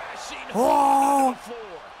 Oh. Oh.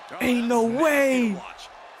 Ain't no way.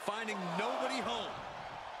 Finding nobody home.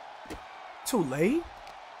 Too late.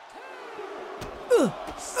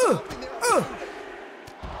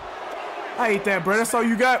 I hate that, bro. That's all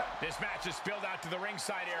you got. This match is spilled out to the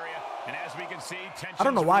ringside area, and as we can see, I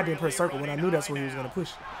don't know why I didn't press circle when I knew that's what he was gonna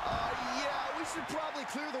push. Yeah, we should probably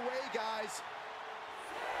clear the way, guys.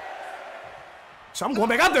 So I'm going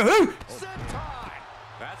back out there.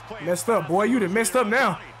 Messed up, boy. You done messed up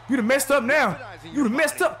now. You done messed up now. You done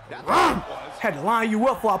messed up. Had to line you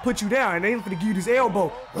up before I put you down, and they ain't gonna give you this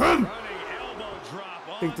elbow.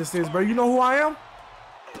 Think this is, bro. You know who I am?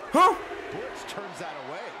 Huh? Turns that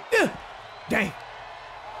away. Yeah. Dang.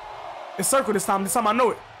 It's circle this time. This time I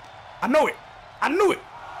know it. I know it. I knew it.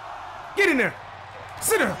 Get in there.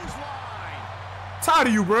 Sit there. Tired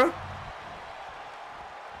of you, bro.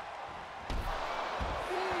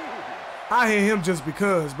 I hit him just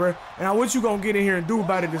because, bro. And now what you gonna get in here and do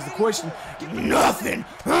about it is the question. Nothing.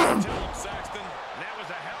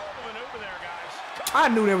 I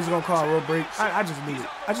knew they was gonna call a rope break. I just knew it.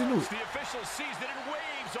 I just knew it.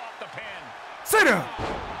 Sit down.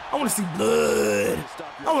 I want to see blood.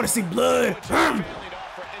 I want to see blood.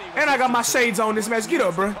 And I got my shades on this match. Get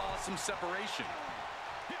up, bro.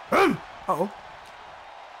 Uh-oh.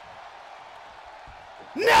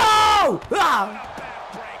 No! Ah!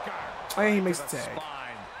 And he makes the tag.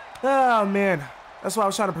 Oh, man. That's what I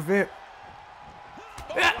was trying to prevent.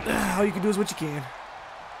 All you can do is what you can.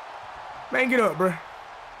 Man, get up, bro.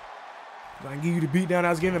 I can give you the beat down I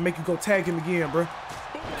was giving and make you go tag him again, bro.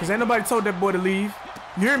 Because ain't nobody told that boy to leave.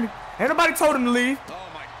 You hear me? Ain't nobody told him to leave. Oh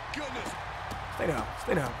my goodness. Stay down.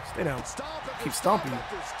 Stay down. Stay down. Keep stomping you.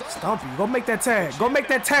 Stomp you. Go make that tag. Go make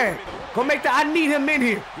that tag. Go make that. I need him in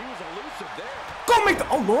here. He was elusive there. Go make the.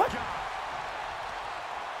 Oh, Lord.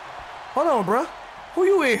 Hold on, bro. Who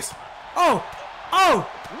you is? Oh. Oh.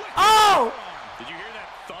 Oh. Did you hear that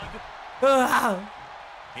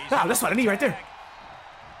thud? That's what I need right there.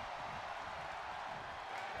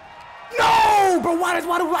 No, bro. Why does it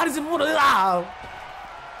want to?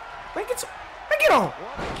 Man, get on.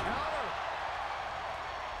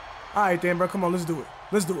 All right, then, bro. Come on, let's do it.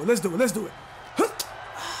 Let's do it. Let's do it. Let's do it. Huh.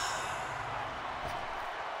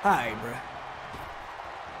 All right, bro.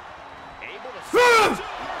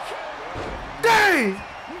 Dang.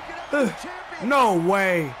 No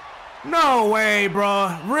way. No way,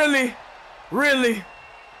 bro. Really? Really?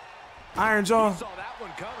 Iron Jaw. Saw that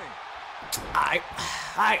one coming. All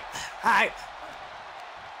right.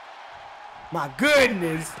 My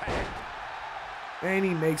goodness. And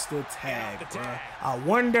he makes the tag, bro. I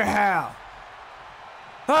wonder how.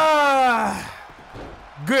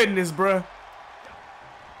 Goodness, bro.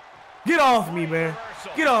 Get off me, man.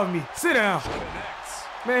 Get off me. Sit down.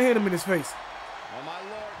 Man, hit him in his face.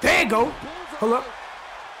 There you go. Hold up.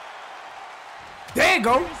 There you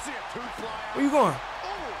go. Where you going?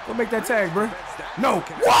 Go make that tag, bro. No.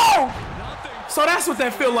 Whoa! So that's what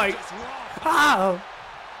that feel like. Ah.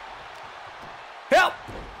 Help!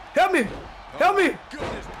 Help me! Help me!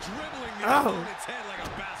 Oh.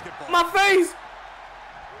 My face!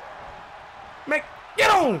 Make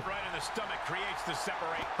get on! Right in the stomach creates the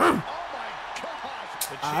separate. Oh my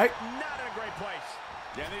gosh! All right. Not in a great place.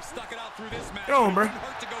 Yeah, they stuck it out through this match. Get on, bro.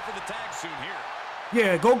 Hurt to go for the tag soon here.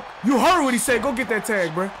 Yeah, go. You heard what he said. Go get that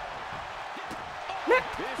tag, bro. Man,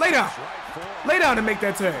 lay down. Lay down and make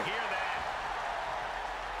that tag.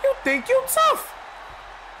 You think you tough?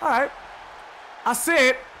 All right. I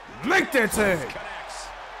said, make that tag.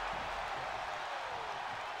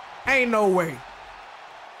 Ain't no way.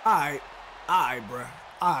 All right, bro.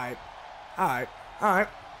 All right.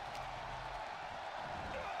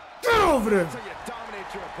 Get over there.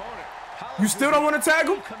 You still don't want to tag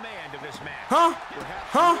him? Huh?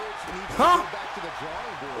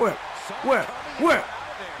 What?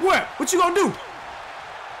 What you gonna do?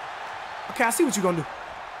 Okay, I see what you gonna do.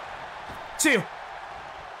 Chill.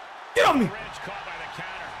 Get on me.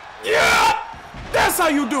 Yeah! That's how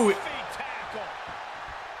you do it.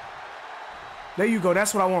 There you go.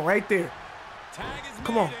 That's what I want right there.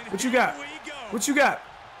 Come on. What you got? What you got?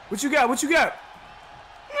 What you got?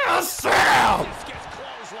 Yes,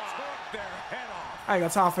 I ain't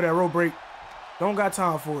got time for that rope break. Don't got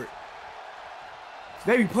time for it.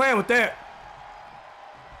 They be playing with that.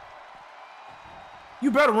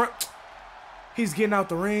 You better run. He's getting out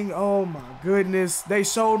the ring. Oh my goodness. They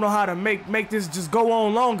sure know how to make this just go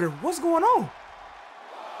on longer. What's going on?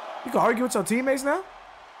 You can argue with your teammates now?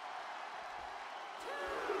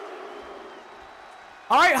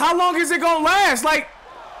 All right, how long is it gonna last? Like,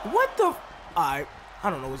 what the? All right, I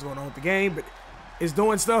don't know what's going on with the game, but it's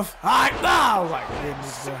doing stuff. All right, oh my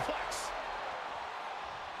goodness, bro.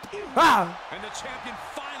 And the champion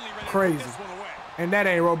finally ready Crazy. to put this one away. And that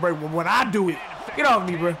ain't rope break. But when I do it, get off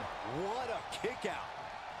me, bro. What a kick out.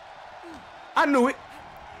 I knew it.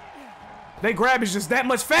 They grab is just that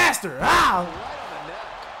much faster. Ah!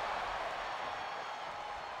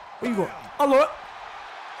 Where you going? Oh, Lord.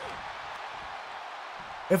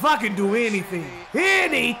 If I can do anything.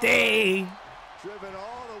 Driven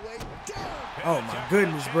all the way down. Oh, my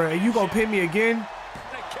goodness, bro. You gonna pin me again?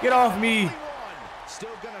 Get off me. Still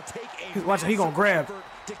gonna take a Watch, he gonna grab. effort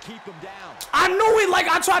to keep him down. I knew it like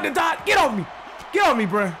I tried to die. Get off me. Get off me,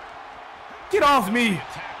 bro. Get off me.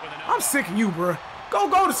 I'm sick of you, bro.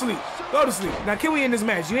 Go to sleep. Go to sleep. Now, can we end this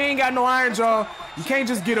match? You ain't got no iron jaw. You can't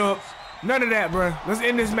just get up. None of that, bro. Let's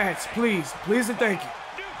end this match, please. Please and thank you.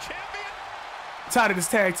 Tired of this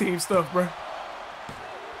tag team stuff, bro.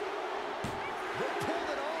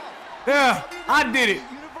 Yeah, I did it.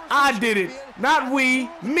 I did it. Not we,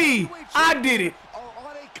 me. I did it. Are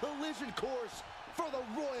on a collision course for the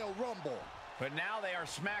Royal Rumble. But now they are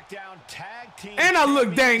SmackDown Tag Team. And I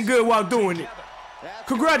look dang good while doing it.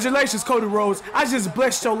 Congratulations, Cody Rhodes. I just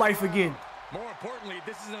blessed your life again. More importantly,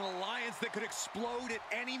 this is an alliance that could explode at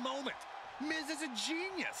any moment. Miz is a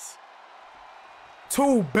genius.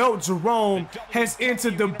 Two-Belt Jerome has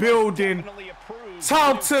entered the building.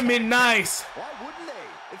 Talk to me nice. Why wouldn't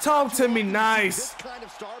they? It's Talk to me this nice. kind of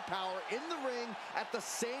star power in the ring at the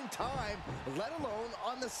same time, let alone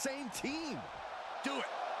on the same team. Do it.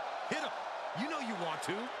 Hit him. You know you want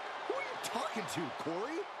to. Who are you talking to,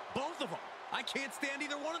 Corey? Both of them. I can't stand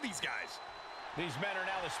either one of these guys. These men are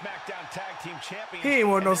now the SmackDown Tag Team Champions. He ain't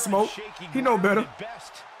want no smoke. He know better.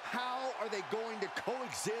 How are they going to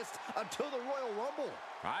coexist until the Royal Rumble?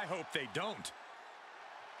 I hope they don't.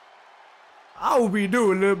 I will be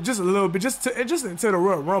doing just a little bit, just until the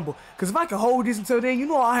Royal Rumble. Because if I can hold these until then, you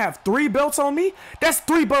know I have 3 belts on me. That's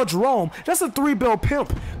 3-belt Jerome. That's a 3-belt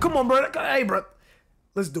pimp. Come on, bro. Hey, bro.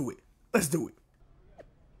 Let's do it. Let's do it.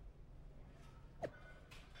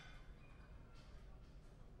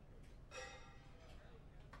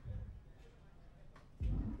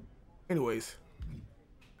 Anyways,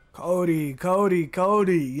 Cody,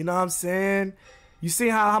 you know what I'm saying? You see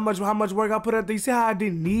how much work I put out there? You see how I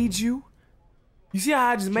didn't need you? You see how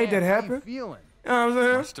I just made that happen? How you feeling? You know what I'm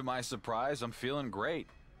saying? Much to my surprise, I'm feeling great.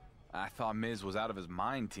 I thought Miz was out of his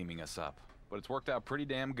mind teaming us up, but it's worked out pretty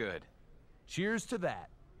damn good. Cheers to that.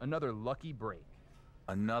 Another lucky break.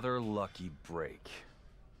 Another lucky break.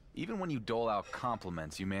 Even when you dole out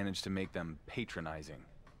compliments, you manage to make them patronizing.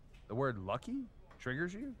 The word lucky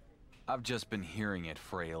triggers you? I've just been hearing it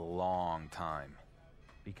for a long time.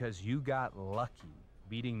 Because you got lucky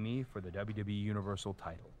beating me for the WWE Universal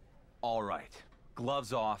title. All right,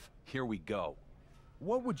 gloves off, here we go.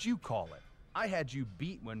 What would you call it? I had you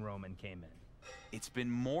beat when Roman came in. It's been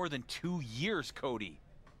more than 2 years, Cody.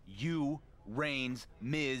 You, Reigns,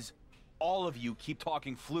 Miz, all of you keep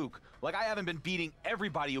talking fluke, like I haven't been beating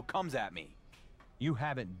everybody who comes at me. You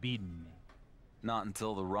haven't beaten me. Not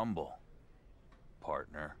until the Rumble,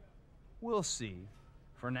 partner. We'll see.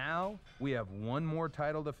 For now, we have one more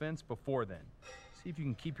title defense before then. See if you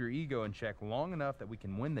can keep your ego in check long enough that we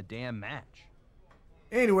can win the damn match.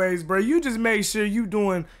 Anyways, bro, you just make sure you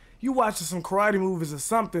watching some karate movies or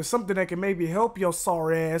something that can maybe help your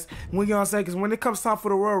sore ass. When you know what I'm saying? Because when it comes time for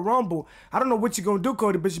the Royal Rumble, I don't know what you're gonna do,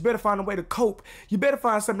 Cody, but you better find a way to cope. You better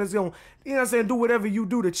find something that's gonna, you know what I'm saying, do whatever you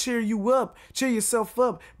do to cheer you up, cheer yourself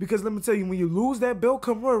up. Because let me tell you, when you lose that belt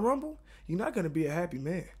come Royal Rumble, you're not gonna be a happy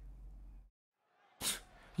man.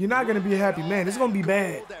 You're not gonna be a happy man. It's gonna be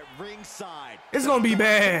bad. It's gonna be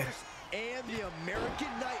bad.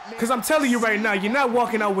 Cause I'm telling you right now, you're not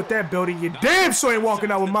walking out with that belt, and you damn sure ain't walking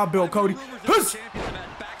out with my belt, Cody.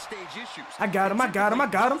 I got him. Again.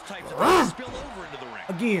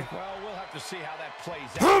 Well, we'll have to see how that plays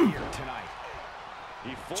out here tonight.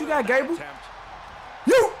 What you got, Gable?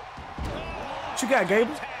 You. What you got,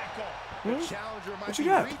 Gable? What you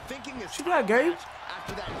got? What you got, Gabe?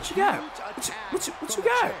 What you got? What you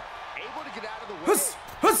got? Huss.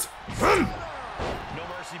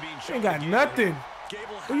 You ain't got nothing.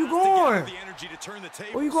 Where you going?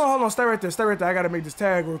 Where you going? Hold on, stay right there. I gotta make this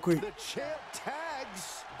tag real quick.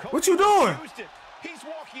 What you doing?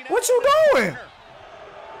 What you doing?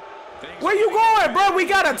 Where you going, bro? We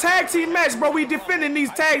got a tag team match, bro. We defending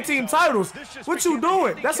these tag team titles. What you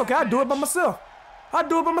doing? That's okay. I'll do it by myself.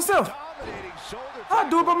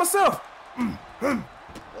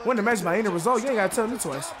 Win the match by any result. You ain't gotta tell me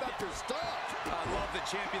twice.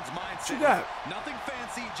 What you got?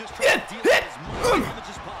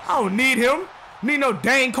 I don't need him. Need no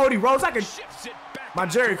dang Cody Rhodes. I can. My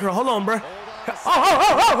Jerry curl. Hold on, bro.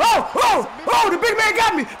 Oh! The big man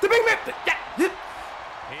got me. The big man.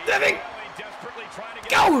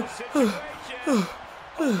 Go.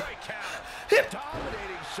 Hit.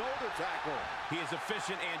 He is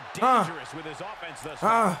efficient and dangerous with his offense thus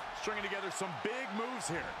far. Stringing together some big moves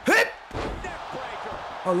here. Hit. Neck breaker.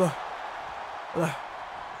 Oh, look.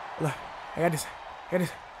 I got this. Hit.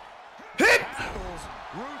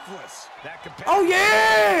 Ruthless. Oh,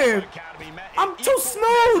 yeah. I'm too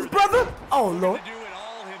smooth, brother. Oh, Lord.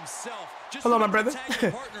 Hold on, my brother.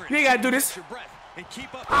 You ain't got to do this.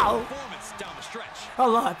 Oh. Oh,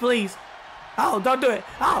 Lord, please. Oh, don't do it.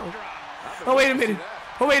 Oh. Oh, wait a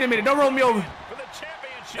minute. Don't roll me over.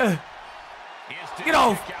 Get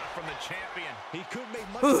off. He could make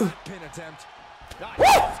much pin attempt.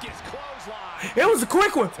 It was a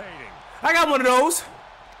quick one. I got one of those.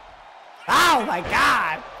 Oh my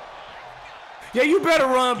God. Yeah, you better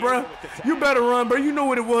run, bro. You know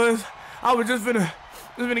what it was. I was just finna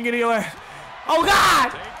get in your ass. Oh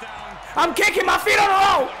God. I'm kicking my feet on the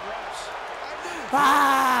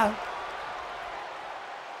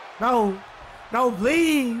road. No,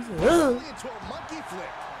 please.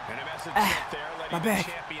 My back.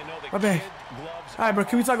 All right, bro.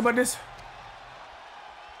 Can we talk about this?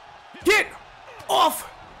 Get off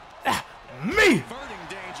me.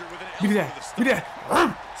 Look at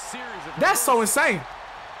that. That's so insane.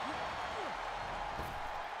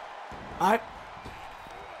 All right.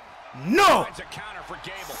 No.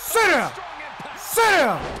 Sit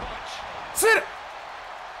down.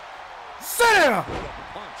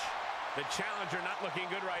 The challenger not looking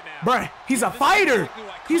good right now. Bruh, he's a fighter.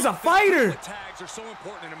 He's a fighter. Tags are so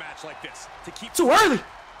important in a match like this. To keep Too early.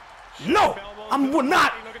 No, I will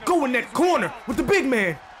not go in that corner with the big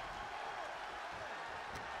man.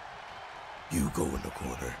 You go in the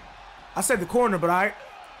corner. I said the corner, but I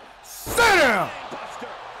sit down.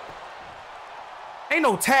 Ain't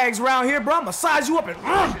no tags around here, bro. I'ma size you up and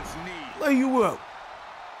lay you up.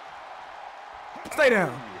 Stay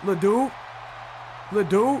down, little dude.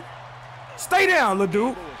 Little dude. Stay down, little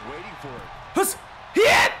dude. Hus.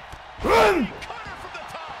 Hit. Run.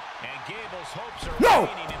 No.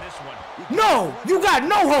 No. You got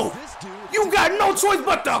no hope. You got no choice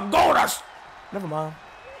but to go to. Never mind.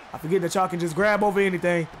 I forget that y'all can just grab over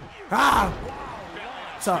anything. Ah.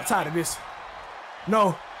 Tired of this.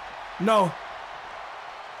 No. No.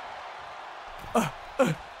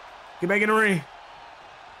 Get back in the ring.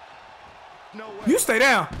 You stay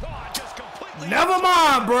down. Never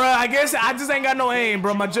mind, bro. I guess I just ain't got no aim,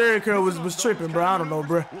 bro. My Jerry curl was tripping, bro. I don't know,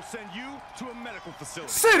 bro. We'll send you to a medical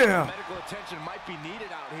facility. Sit down. Medical attention might be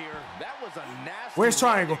needed out here. That was a nasty. Where's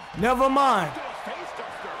Triangle? Never mind.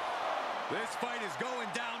 This fight is going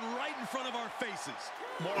down right in front of our faces.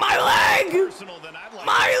 My leg.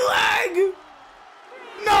 My leg.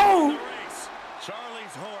 No.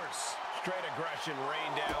 Charlie's horse. Straight aggression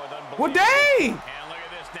rained down with unbelievable. Well, dang.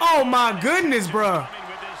 Oh my goodness, bro.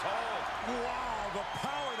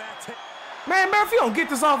 Man, if you don't get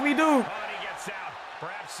this off me, dude.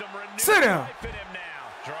 Sit down.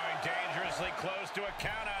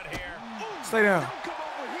 Stay down.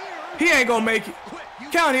 He ain't gonna make it.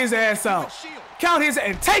 Count his ass out. Count his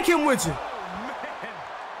and take him with you.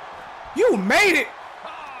 You made it.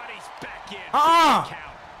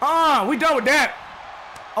 We done with that.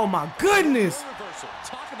 Oh my goodness.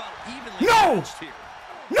 No.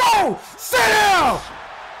 No. Sit down.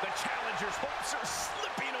 The challenger's hopes are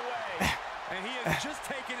slipping away. And he has just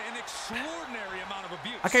taken an extraordinary amount of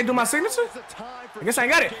abuse. I can't do my signature? I guess I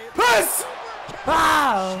ain't got it. Puss!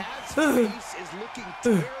 Ah!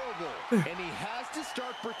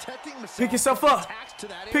 Pick yourself up.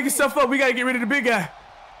 Pick yourself up. We gotta get rid of the big guy.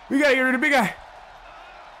 We gotta get rid of the big guy.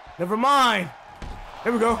 Never mind.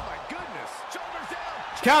 There we go.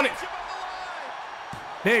 Count it.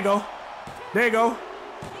 There you go. There you go.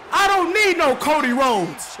 I don't need no Cody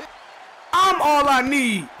Rhodes. I'm all I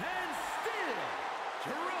need.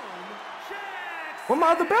 Where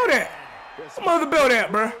my other belt at? Where my other belt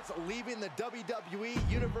at, bro? Leaving the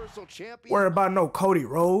WWE Universal Champion. Worry about no Cody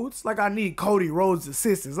Rhodes. Like I need Cody Rhodes'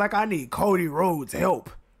 assistance. Like I need Cody Rhodes'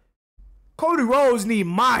 help. Cody Rhodes need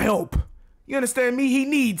my help. You understand me? He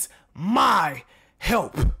needs my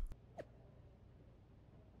help.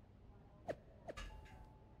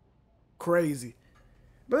 Crazy.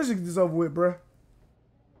 But let's just get this over with, bro.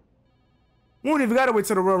 We don't even gotta wait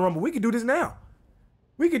till the Royal Rumble. We can do this now.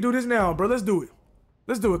 We can do this now, bro. Let's do it.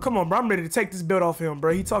 Let's do it. Come on, bro. I'm ready to take this belt off him,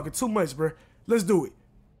 bro. He talking too much, bro. Let's do it.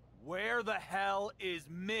 Where the hell is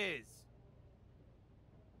Miz?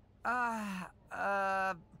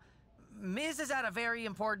 Miz is at a very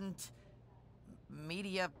important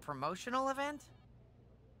media promotional event?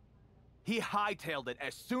 He hightailed it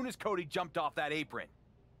as soon as Cody jumped off that apron,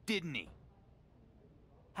 didn't he?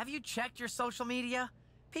 Have you checked your social media?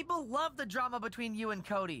 People love the drama between you and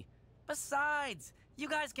Cody. Besides, you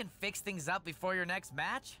guys can fix things up before your next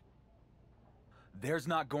match. There's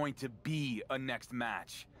not going to be a next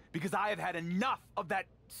match because I have had enough of that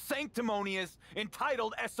sanctimonious,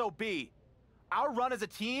 entitled SOB. Our run as a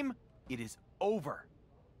team, it is over.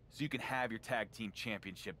 So you can have your tag team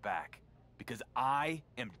championship back because I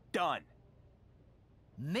am done.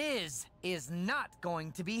 Miz is not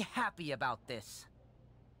going to be happy about this.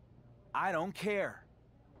 I don't care.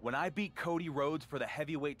 When I beat Cody Rhodes for the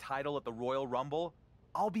heavyweight title at the Royal Rumble,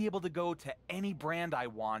 I'll be able to go to any brand I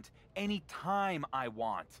want, any time I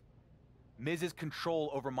want. Miz's control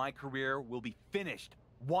over my career will be finished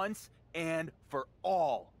once and for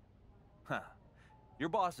all. Huh. Your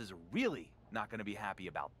boss is really not going to be happy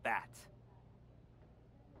about that.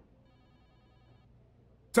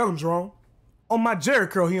 Tell him, Jerome. On my Jerry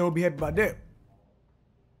curl, he don't be happy about that.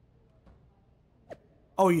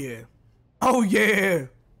 Oh, yeah. Oh, yeah.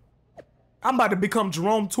 I'm about to become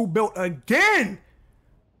Jerome 2-belt again.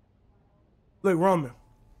 Look, Roman.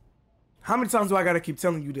 How many times do I got to keep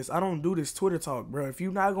telling you this? I don't do this Twitter talk, bro. If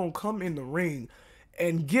you're not going to come in the ring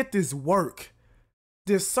and get this work,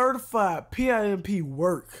 this certified PIMP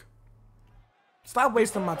work, stop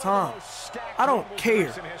wasting my time. I don't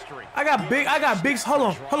care. I got big, hold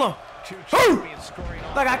on. Ooh!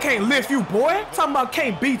 Like I can't lift you, boy. Talking about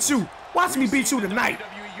can't beat you. Watch me beat you tonight.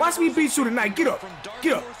 Watch me beat you tonight. Get up.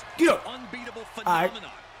 Get up. Get up. All right.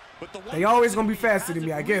 They always gonna be faster than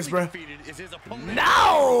me, I guess, bro.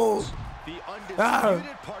 No! The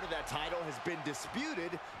undisputed part of that title has been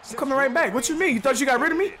disputed. I'm coming right back. What you mean? You thought you got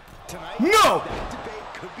rid of me? Tonight, No! that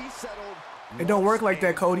debate could be settled. It don't work like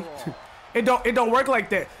that, Cody. It don't work like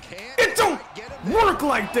that. It don't work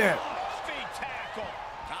like that.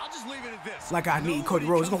 I'll just leave it at this. Like I need Cody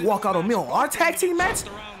Rhodes gonna walk out on me on our tag team match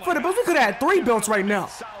for the belts. We could have had 3 belts right now,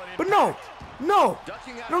 but no,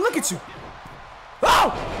 look at you.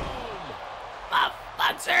 Oh,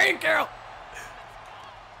 I'm sorry, girl.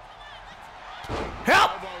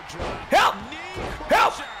 Help! Help!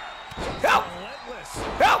 Help! Help!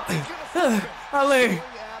 Help! My leg.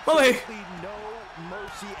 My leg.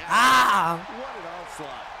 Ah!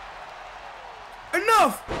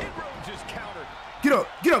 Enough! Get up!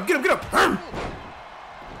 Get up! Get up! Get up!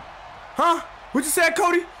 Huh? What you said,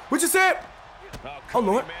 Cody? What you said? Oh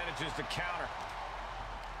Lord!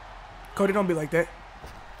 Cody, don't be like that.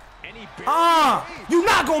 Ah! You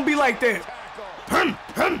not gonna be like that!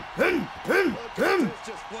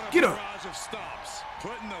 Get up!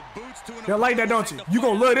 Y'all like that, don't you? You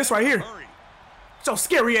gonna love this right here. So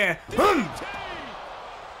scary ass.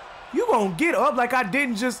 You gonna get up like I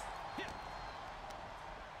didn't just.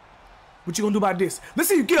 What you gonna do about this? Let's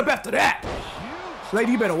see you get up after that.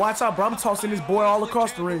 Lady, you better watch out, bro. I'm tossing this boy all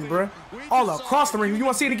across the ring, bro. All across the ring. You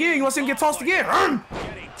wanna see it again? You wanna see him get tossed again?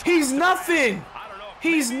 He's nothing.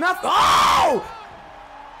 He's nothing. Oh!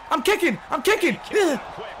 I'm kicking. I'm kicking.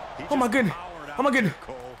 Oh my goodness. Oh my goodness.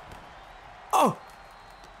 Oh.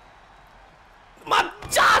 My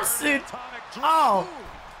Johnson. Oh.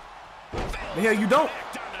 The hell you don't.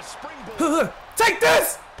 Take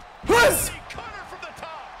this.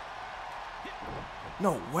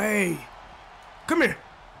 No way. Come here.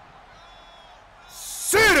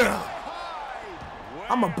 Sit down.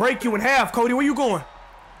 I'm gonna break you in half, Cody. Where you going?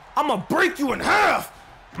 I'm gonna break you in half.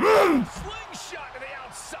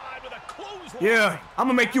 Yeah, I'm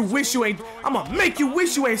gonna make you wish you ain't. I'm gonna make you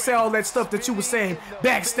wish you ain't say all that stuff that you were saying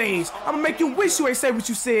backstage. I'm gonna make you wish you ain't say what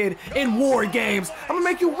you said in War Games. I'm gonna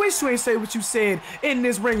make you wish you ain't say what you said in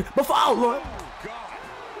this ring before. Oh Lord.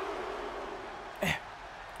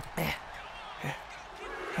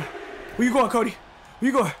 Where you going, Cody?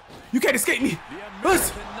 Where you going? You can't escape me.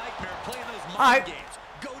 Listen. All right.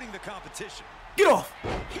 Get off.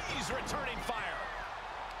 He's returning fire.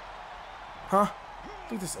 Huh?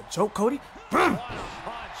 Think this is a joke, Cody?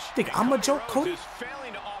 Think I'm a joke, Cody?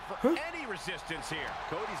 Huh?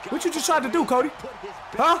 What you just tried to do, Cody?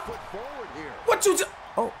 Huh? What you just?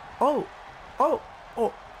 Oh,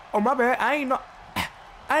 my bad. I ain't know.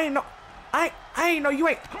 I ain't know you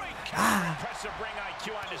ain't.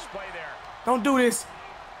 Don't do this.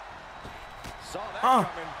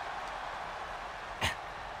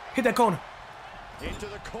 Hit that corner. Into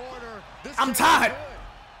the corner. I'm tired.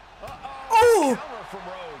 Oh!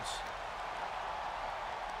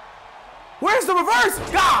 Where's the reverse?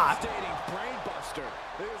 God!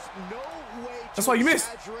 That's why you missed.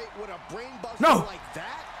 No.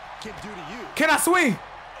 Can I swing?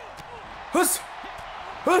 Huss.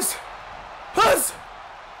 Huss. Huss.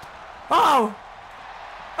 Oh.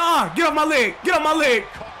 Ah, get off my leg. Get off my leg.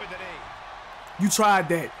 You tried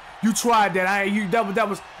that. You tried that. That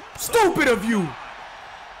was stupid of you.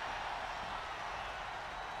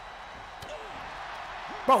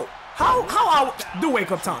 Bro, how I do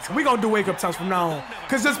wake up times? We gonna do wake up times from now on.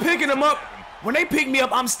 Cause just picking them up, when they pick me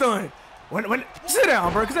up, I'm stunned. When sit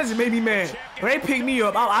down, bro, cause that just made me mad. When they pick me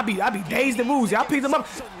up, I be dazed and woozy. I pick them up.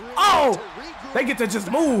 Oh, they get to just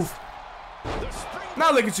move.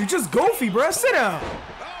 Now look at you, just goofy, bro. Sit down.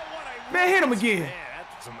 Man, hit him again.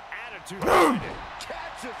 I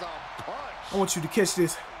want you to catch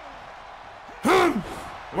this.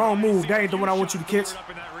 Wrong move. That ain't the one I want you to catch.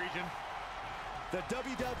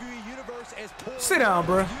 Sit down,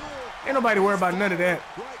 bro. Ain't nobody worried about none of that.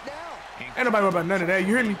 Ain't nobody worried about none of that. You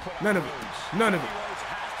hear me? None of it. None of it.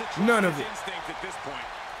 None of it.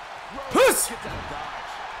 Puss!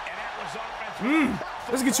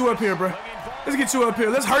 Let's get you up here, bro. Let's get you up here.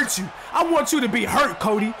 Let's hurt you. I want you to be hurt,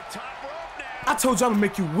 Cody. I told you I'm gonna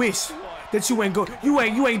make you wish that you ain't go. You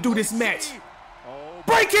ain't do this match.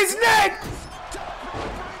 Break his neck!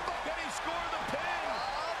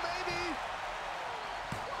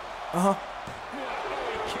 Uh-huh.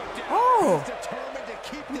 Oh!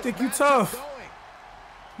 You think you tough?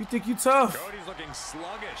 You think you tough?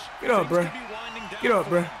 Get up, bro. Get up,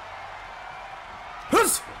 bro.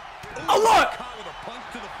 Huss! Oh, Lord!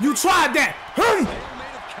 You tried that!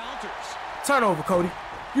 Turn over, Cody.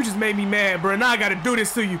 You just made me mad, bro. Now I gotta do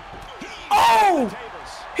this to you. Oh!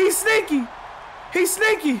 He's sneaky. He's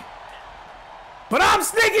sneaky. But I'm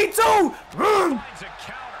sneaky too!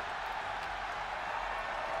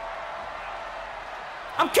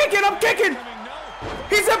 I'm kicking.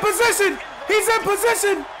 He's in position.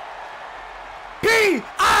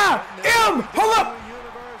 P-I-M. Hold up.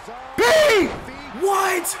 P.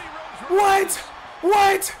 What?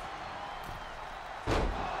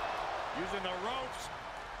 Using the ropes.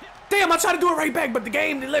 Damn, I tried to do it right back, but the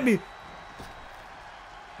game didn't let me.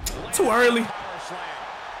 Too early. Is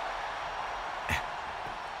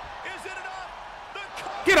it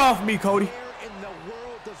enough? Get off me, Cody. Where in the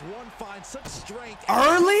world does one find such strength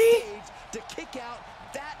Early? to kick out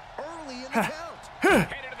that early in the count?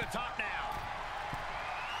 Headed to the top now.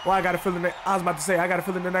 Well, I got a feeling that I was about to say I got a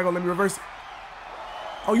feeling they're not gonna let me reverse it.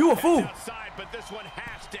 Oh, you a fool. Outside, but this one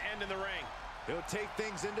has to end in the ring. He'll take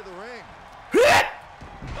things into the ring. Speed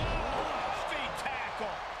tackle.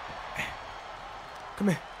 Come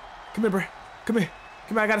here, bro. Come here.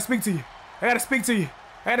 I gotta speak to you.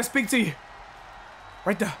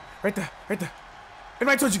 Right there.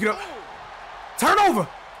 Everybody told you to get up. Turn over.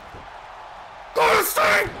 Go to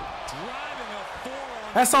sting.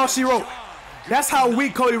 That's all she wrote. That's how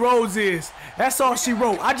weak Cody Rhodes is. That's all she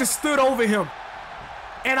wrote. I just stood over him.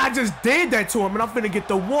 And I just did that to him. And I'm finna get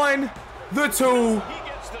the 1, the 2. He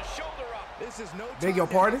gets the shoulder up. This is no Beg your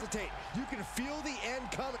time to pardon? hesitate. You can feel the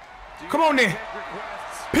end coming. Come on then.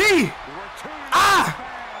 P-I-M.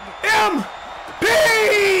 P.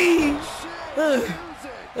 Can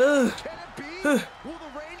it be? Will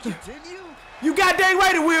the reign continue? You got dang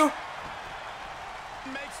right it will.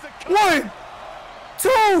 Makes the 1,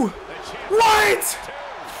 2. What? This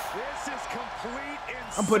is complete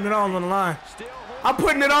insanity. I'm putting it all on the line. I'm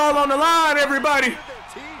putting it all on the line, everybody.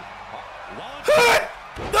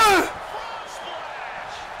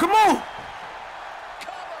 Come on.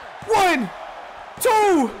 1,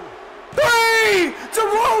 2, 3.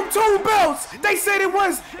 Jerome, 2 belts. They said it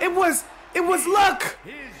was luck.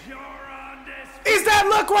 Is that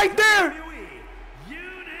luck right there?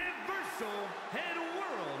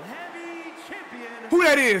 Who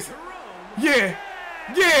that is? Yeah.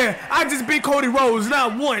 I just beat Cody Rhodes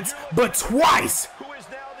not once, but twice. Who is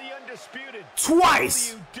now the undisputed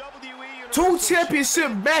Twice. WWE 2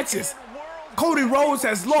 championship matches. Cody Rhodes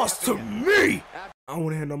has lost to me. I don't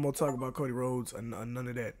want to hear no more talk about Cody Rhodes. None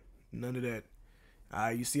of that.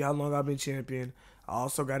 You see how long I've been champion. I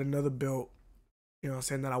also got another belt, you know what I'm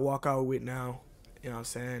saying, that I walk out with now. You know what I'm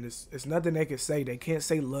saying? It's nothing they can say. They can't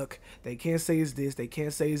say luck. They can't say it's this. They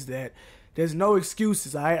can't say it's that. There's no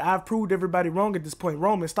excuses, all right? I've proved everybody wrong at this point.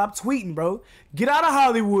 Roman, stop tweeting, bro. Get out of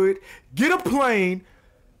Hollywood. Get a plane.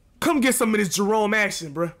 Come get some of this Jerome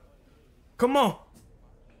action, bro. Come on.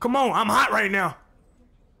 I'm hot right now.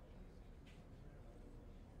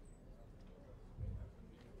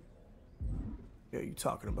 Yeah, you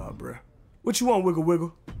talking about, bro? What you want, Wiggle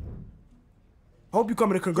Wiggle? Hope you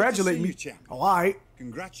coming to congratulate me. Oh, all right.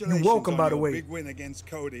 Congratulations. You're welcome, on by the your way. Big win against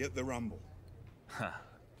Cody at the Rumble.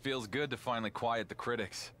 Feels good to finally quiet the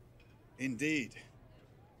critics. Indeed.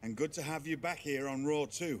 And good to have you back here on Raw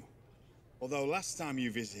too. Although last time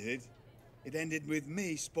you visited, it ended with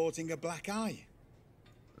me sporting a black eye.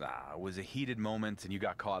 It was a heated moment and you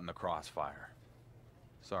got caught in the crossfire.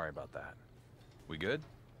 Sorry about that. We good?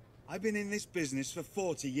 I've been in this business for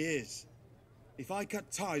 40 years. If I cut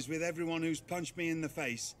ties with everyone who's punched me in the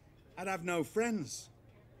face, I'd have no friends.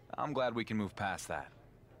 I'm glad we can move past that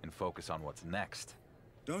and focus on what's next.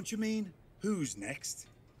 Don't you mean, who's next?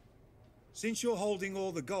 Since you're holding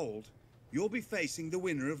all the gold, you'll be facing the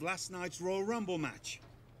winner of last night's Royal Rumble match,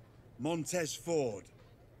 Montez Ford.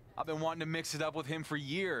 I've been wanting to mix it up with him for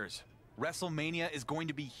years. WrestleMania is going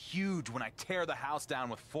to be huge when I tear the house down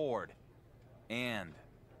with Ford. And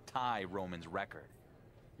tie Roman's record.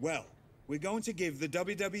 Well, we're going to give the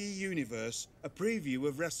WWE Universe a preview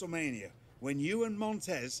of WrestleMania when you and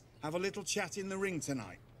Montez have a little chat in the ring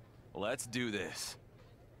tonight. Let's do this.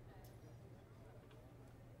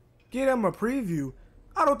 Get them a preview.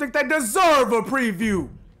 I don't think they deserve a preview.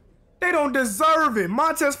 They don't deserve it.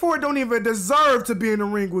 Montez Ford don't even deserve to be in the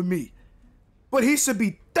ring with me. But he should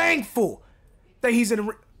be thankful that he's in the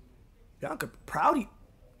ring. Bianca, proud of you.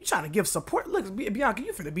 You trying to give support? Look, Bianca,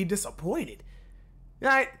 you finna be disappointed. All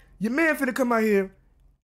right? Your man finna come out here,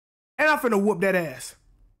 and I'm finna whoop that ass.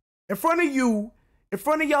 In front of you, in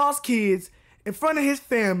front of y'all's kids, in front of his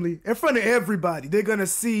family, in front of everybody. They're gonna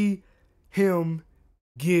see him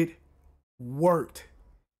get worked,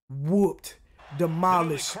 whooped,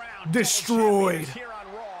 demolished, destroyed. Here on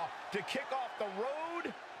Raw to kick off the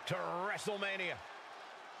road to WrestleMania.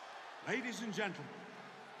 Ladies and gentlemen,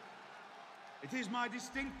 it is my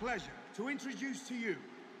distinct pleasure to introduce to you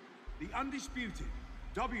the undisputed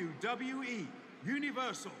WWE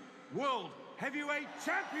Universal World Heavyweight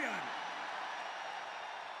Champion,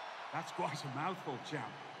 That's quite a mouthful, champ.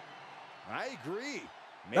 I agree.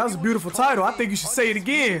 That was a beautiful title. I think you should say it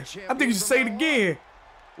again. I think you should say it again.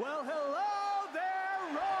 Well, hello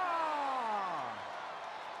there, Raw!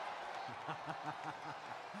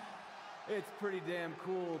 It's pretty damn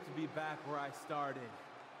cool to be back where I started,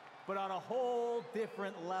 but on a whole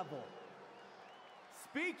different level.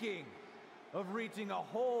 Speaking of reaching a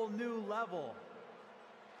whole new level,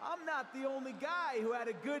 I'm not the only guy who had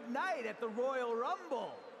a good night at the Royal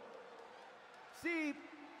Rumble. See,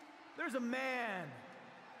 there's a man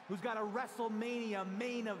who's got a WrestleMania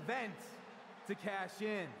main event to cash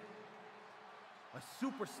in. A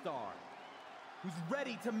superstar who's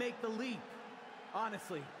ready to make the leap.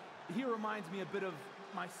 Honestly, he reminds me a bit of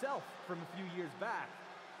myself from a few years back.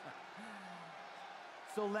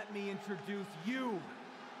 So let me introduce you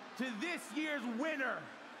to this year's winner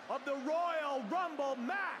of the Royal Rumble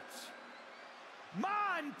match,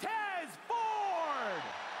 Montez Ford!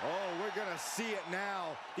 Oh, we're gonna see it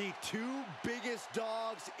now. The two biggest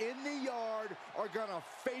dogs in the yard are gonna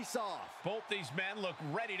face off. Both these men look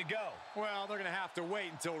ready to go. Well, they're gonna have to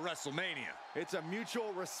wait until WrestleMania. It's a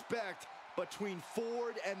mutual respect between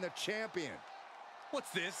Ford and the champion. What's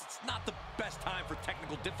this? It's not the best time for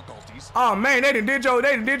technical difficulties. Oh man, they done did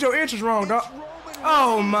your entrance wrong, dog.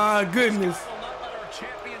 Oh my goodness.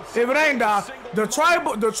 If it ain't the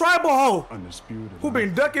tribal hoe Undisputed. who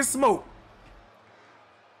been ducking smoke.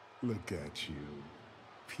 Look at you,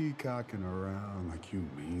 peacocking around like you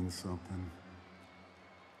mean something.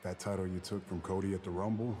 That title you took from Cody at the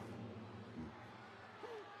Rumble,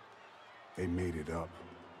 they made it up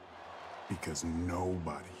because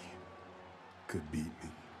nobody could beat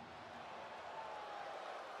me.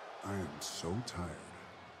 I am so tired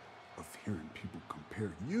of hearing people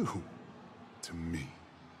compare you to me.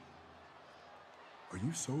 Are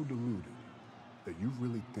you so deluded that you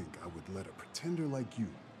really think I would let a pretender like you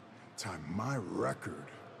tie my record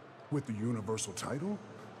with the Universal title?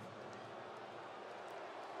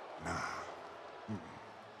 Nah.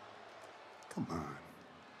 Come on.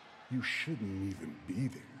 You shouldn't even be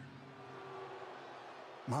there.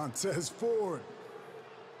 Montez Ford.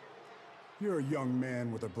 You're a young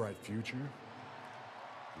man with a bright future.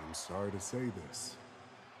 And I'm sorry to say this,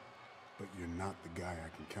 but you're not the guy I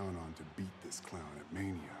can count on to beat this clown at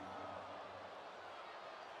Mania.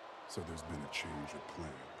 So there's been a change of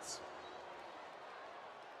plans.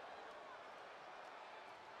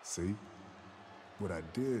 See? What I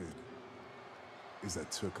did is I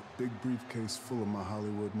took a big briefcase full of my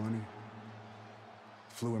Hollywood money,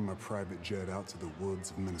 flew in my private jet out to the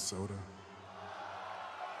woods of Minnesota,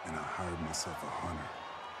 and I hired myself a hunter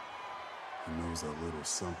who knows a little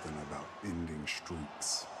something about ending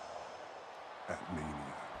streaks at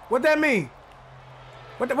Mania. What that mean?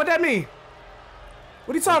 What that mean?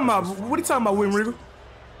 What are you talking about? What are you talking about, William Regal?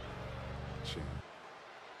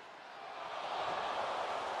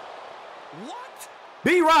 What?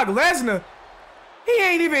 B-Rock Lesnar? He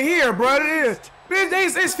ain't even here, bro.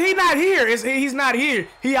 He not here. He's not here.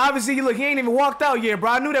 He obviously, look, he ain't even walked out yet,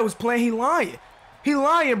 bro. I knew that was playing. He lying. He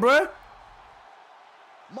lying, bro.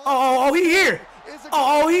 Oh, he here.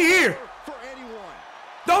 Oh, he here.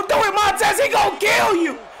 Don't do it, Montez. He gonna kill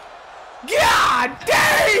you. God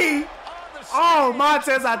dang. Oh,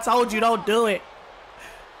 Montez, I told you, don't do it.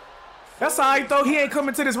 That's all right, though. He ain't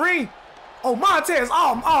coming to this ring. Oh, Montez.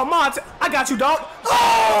 Oh, Montez. I got you, dog.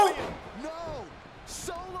 Oh!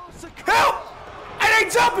 Help! It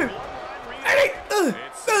ain't jumping. It ain't.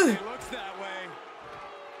 It looks that way.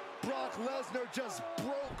 Brock Lesnar just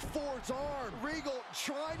broke Ford's arm. Regal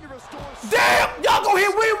trying to restore. Damn! Y'all gonna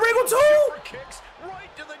hit William Regal too? Kicks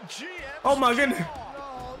right to the GM. Oh my goodness.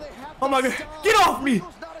 Oh my god. Get off me.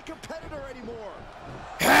 Not a competitor anymore.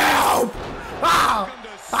 Help! Ow!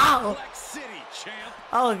 Ow! City, champ.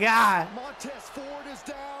 Oh god. Montez Ford is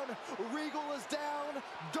down. Regal is down.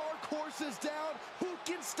 Dark Horse is down. Who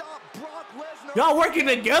can stop Brock Lesnar? Y'all working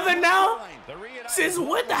together now? Since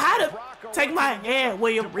when the how to take my hand,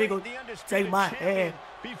 William Regal? Take my hand.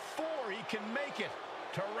 Before he can make it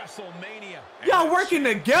to WrestleMania. Y'all working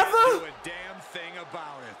together? Do a damn thing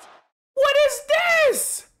about it. What is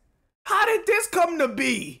this? How did this come to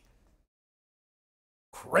be?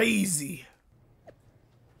 Crazy.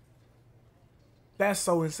 That's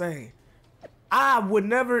so insane. I would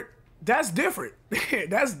never. That's different.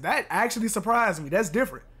 that actually surprised me. That's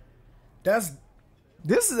different. This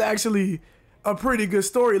is actually a pretty good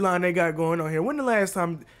storyline they got going on here. When the last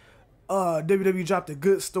time WWE dropped a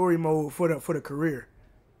good story mode for the career?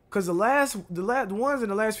 Because the ones in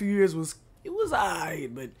the last few years was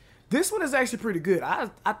alright, but this one is actually pretty good.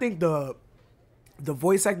 I think the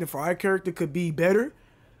voice acting for our character could be better.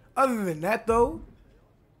 Other than that, though,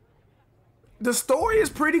 The story is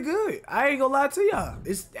pretty good. I ain't gonna lie to y'all.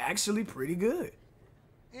 It's actually pretty good.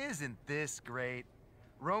 Isn't this great?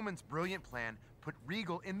 Roman's brilliant plan put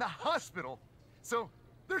Regal in the hospital. So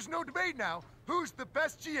there's no debate now. Who's the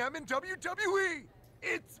best GM in WWE?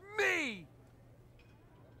 It's me!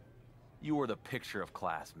 You are the picture of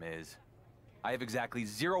class, Miz. I have exactly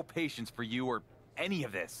zero patience for you or any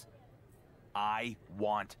of this. I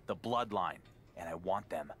want the bloodline, and I want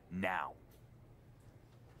them now.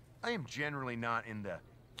 I am generally not in the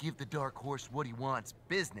give the dark horse what he wants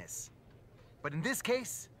business. But in this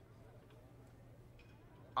case,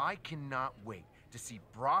 I cannot wait to see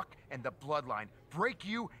Brock and the bloodline break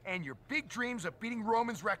you and your big dreams of beating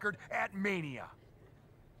Roman's record at Mania.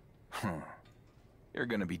 You're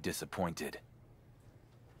gonna be disappointed.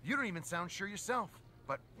 You don't even sound sure yourself,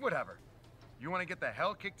 but whatever. You want to get the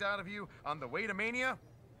hell kicked out of you on the way to Mania?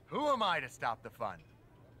 Who am I to stop the fun?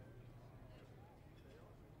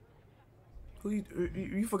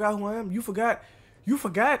 You forgot who I am? You forgot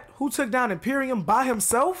who took down Imperium by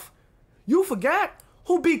himself? You forgot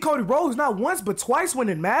who beat Cody Rhodes not once but twice when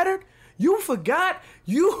it mattered? You forgot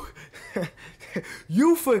you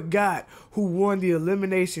forgot who won the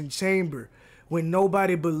Elimination Chamber when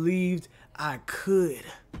nobody believed I could.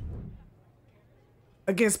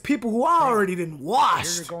 Against people who I already didn't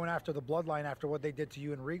watch. You're going after the bloodline after what they did to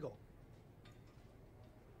you and Regal.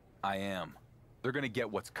 I am. They're gonna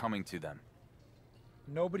get what's coming to them.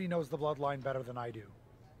 Nobody knows the bloodline better than I do.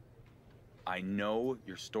 I know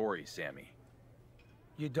your story, Sammy.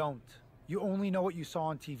 You don't. You only know what you saw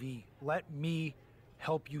on TV. Let me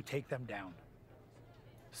help you take them down.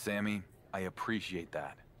 Sammy, I appreciate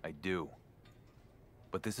that. I do.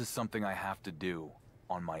 But this is something I have to do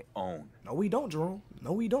on my own. No, we don't, Jerome.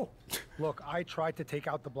 No, we don't. Look, I tried to take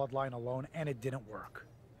out the bloodline alone, and it didn't work.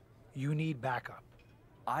 You need backup.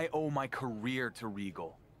 I owe my career to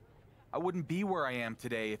Regal. I wouldn't be where I am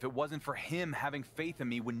today if it wasn't for him having faith in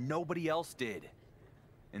me when nobody else did.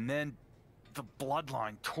 And then the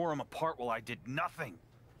bloodline tore him apart while I did nothing.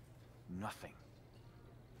 Nothing.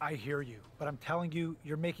 I hear you, but I'm telling you,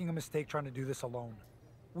 you're making a mistake trying to do this alone.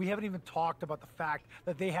 We haven't even talked about the fact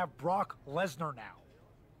that they have Brock Lesnar now.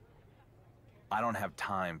 I don't have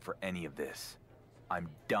time for any of this. I'm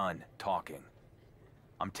done talking.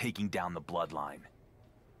 I'm taking down the bloodline.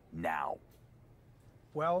 Now.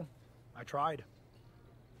 Well, I tried.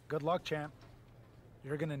 Good luck, champ.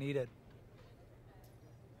 You're gonna need it.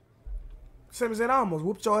 Sami Zayn, I almost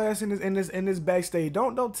whooped your ass in this backstage.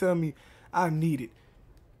 Don't tell me I need it.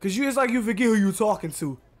 Cause it's like you forget who you're talking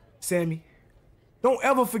to, Sammy. Don't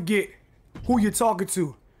ever forget who you're talking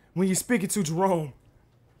to when you're speaking to Jerome.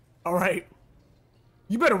 Alright?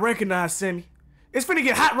 You better recognize, Sammy. It's finna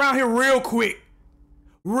get hot around here real quick.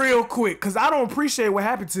 Real quick. Cause I don't appreciate what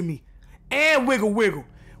happened to me. And Wiggle Wiggle.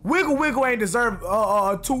 Wiggle Wiggle ain't deserved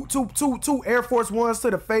two Air Force Ones to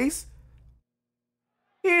the face.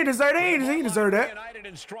 He ain't deserve that. He ain't deserve that. United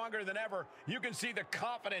and stronger than ever. You can see the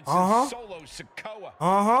confidence in Solo Sikoa.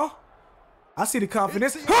 I see the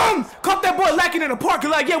confidence. Caught that boy lacking in the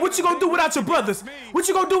parking lot. Yeah, what you gonna do without your brothers? What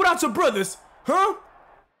you gonna do without your brothers? Huh?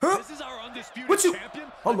 This is our undisputed champion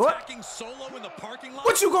attacking Solo in the parking lot.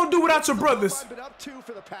 What you gonna do without your brothers? I've been up to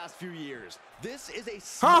for the past few years. This is a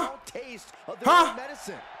small taste of their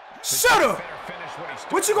medicine. Shut up!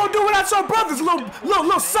 What you gonna do without your brothers,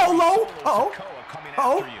 little Solo? Oh!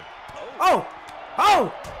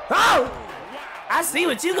 I see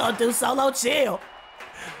what you gonna do, Solo. Chill.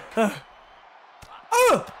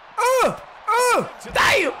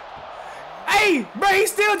 Damn! Hey, bro,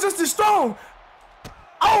 he's still just as strong.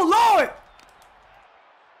 Oh Lord!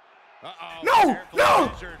 No!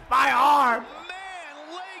 My arm!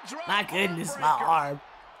 My goodness, my arm.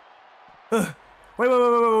 Wait.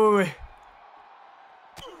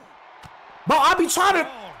 Bro, I be trying to.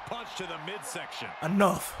 Punch to the midsection.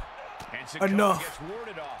 Enough.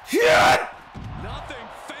 Yeah! Nothing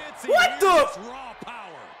fancy. What the? Raw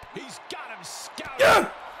power. He's got him scouted. Yeah.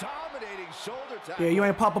 Dominating shoulder tackle. Yeah, you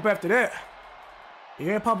ain't pop up after that.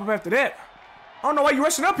 I don't know why you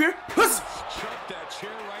rushing up here.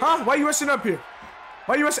 Why you rushing up here?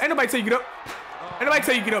 Ain't nobody tell you get up. Ain't nobody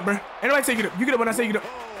tell you get up, bro. Ain't nobody tell you get up. You get up when I say you get up.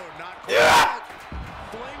 Yeah!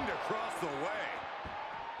 Flamed across the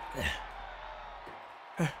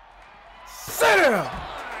way. Sit down.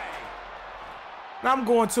 Now I'm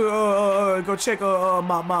going to go check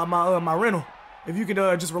my rental. If you could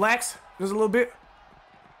just relax just a little bit.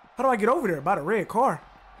 How do I get over there? By the red car.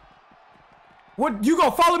 What, you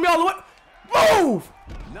gonna follow me all the way? Move!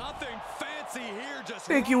 Nothing fancy here, just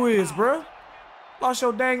think you is, bro. Lost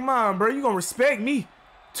your dang mind, bro. You gonna respect me.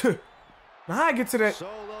 Now how I get to that?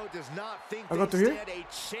 Solo does not think I go through here? stand a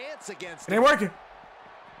chance against It ain't working.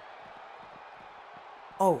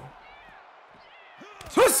 Oh.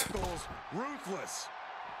 Huss! Ruthless.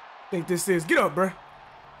 Think this is. Get up, bruh.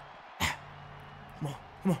 Come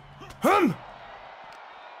on, come on.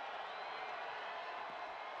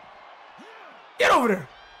 Get over there.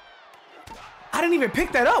 I didn't even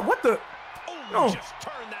pick that up. What the? No. Just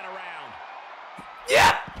turn that around.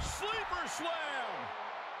 Yeah. Sleeper slam.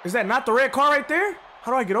 Is that not the red car right there?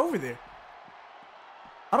 How do I get over there?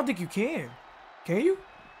 I don't think you can. Can you?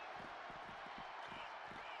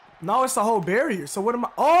 No, it's a whole barrier. So what am I?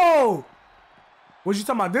 Oh! Was you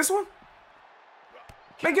talking about this one?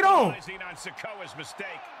 Man, get on.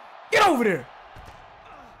 Get over there.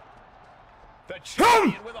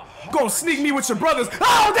 Gonna sneak me with your brothers.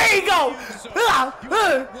 Oh, there you go.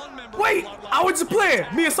 Wait, I was just playing.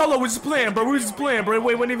 Me and Solo was just playing, bro. We was just playing, bro.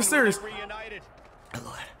 Wait, wasn't even serious.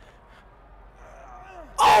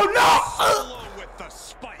 Oh, no.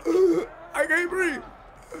 I can't breathe.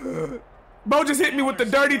 Bro just hit me with the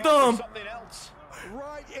dirty thumb.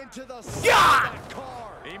 Right into the God!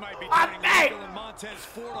 He might be I'm turning Regal and Montez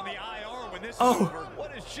Ford on the IR when this is over.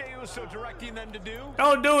 What is Jey Uso directing them to do?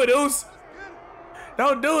 Don't do it, Oos.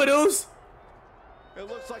 Don't do it, Oos. It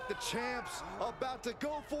looks like the champ's about to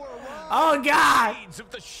go for a run. Oh, God. Of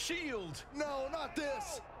the Shield. No, not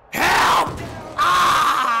this. Help!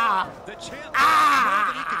 Ah! The champ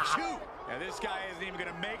Ah! he can shoot. And this guy isn't even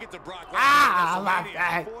going to make it to Brock Lesnar. Ah, my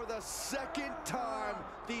God. For the second time,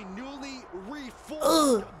 the newly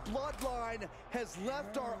reformed bloodline has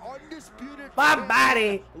left our undisputed My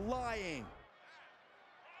body lying.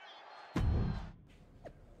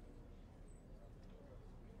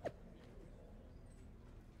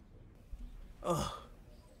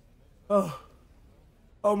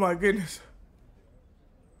 Oh my goodness.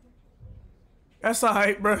 That's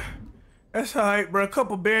alright, bro. That's alright, bro. A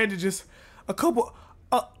couple bandages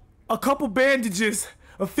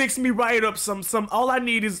will fix me right up. All I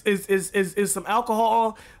need is some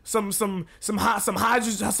alcohol, some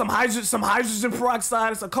hydrogen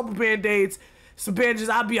peroxide, a couple band-aids, some bandages.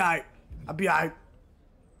 I'll be alright. I'll be alright.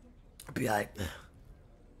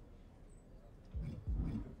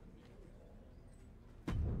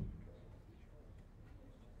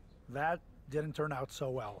 That didn't turn out so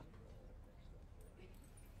well.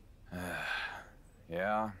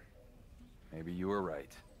 Yeah, maybe you were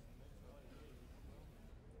right.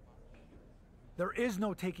 There is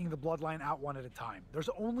no taking the bloodline out one at a time. There's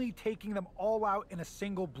only taking them all out in a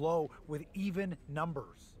single blow with even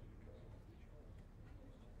numbers.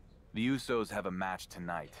 The Usos have a match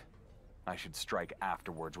tonight. I should strike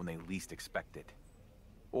afterwards when they least expect it.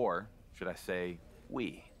 Or should I say,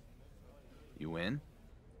 we? You in?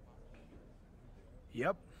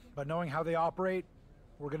 Yep, but knowing how they operate,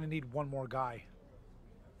 we're gonna need one more guy.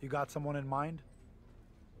 You got someone in mind?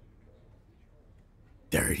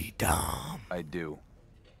 Dirty Dom. I do.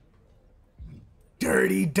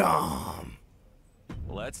 Dirty Dom.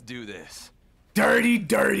 Let's do this. Dirty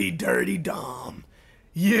Dom.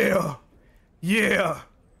 Yeah.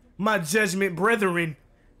 My judgment brethren.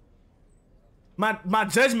 My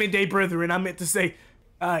judgment day brethren, I meant to say.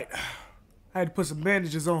 Alright. I had to put some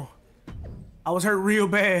bandages on. I was hurt real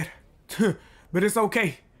bad. But it's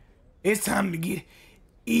okay. It's time to get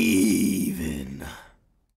even.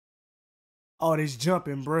 All this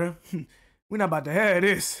jumping, bruh. We're not about to have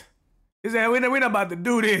this. We're not about to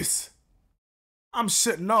do this. I'm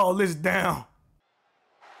shutting all this down.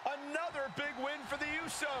 Another big win for the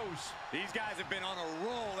Usos. These guys have been on a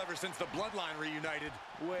roll ever since the bloodline reunited.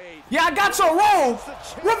 Wait. Yeah, I got your roll.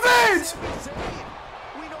 Revenge.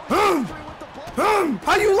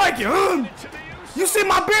 How you like it? You see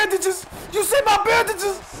my bandages? You see my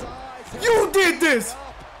bandages? You did this.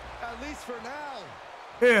 At least for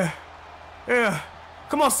now. Yeah.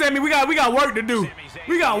 Come on, Sammy. We got work to do.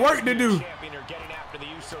 We got work to do.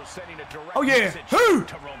 Oh yeah.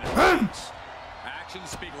 Actions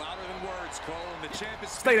speak louder than words, Cole, and the champ is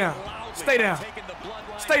Stay down. Stay down.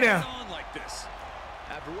 Stay down. Like this.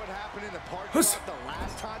 After what happened in the parking lot the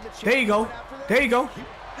last time the There you go. There you go.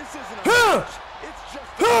 This isn't a match. It's just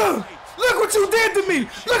a fight. Look what you did to me.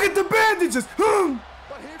 Look at the bandages.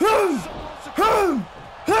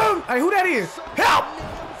 Hey, who that is? Help!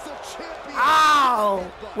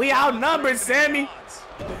 Ow! We outnumbered, Sammy.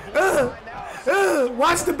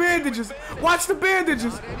 Watch the bandages. Watch the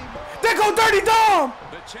bandages. There go Dirty Dom.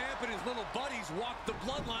 The champ and his little buddies walk the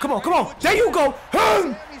bloodline. Come on. There you go.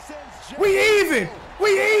 We even.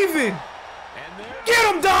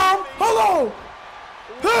 Get him, Dom. Hold on.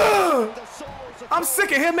 I'm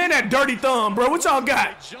sick of him and that dirty thumb, bro. What y'all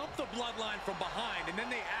got? They jump the bloodline from behind, and then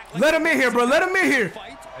they Let him in here, bro. Let him in here.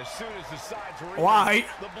 Why?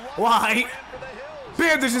 Why?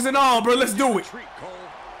 Bandages and all, bro. Let's do it.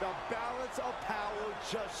 The balance of power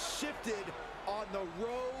just shifted on the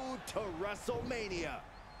road to WrestleMania.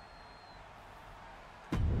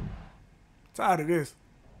 Tired of this.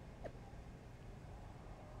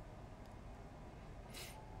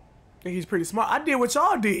 Think he's pretty smart. I did what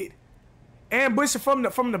y'all did. Ambush from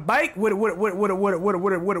the bike with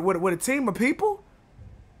a team of people.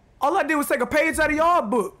 All I did was take a page out of y'all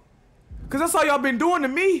book. Cause that's all y'all been doing to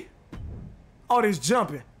me. All this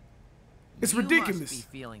jumping. It's ridiculous. You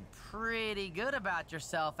must be feeling pretty good about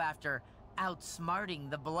yourself after outsmarting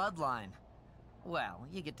the Bloodline. Well,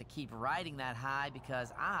 you get to keep riding that high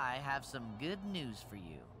because I have some good news for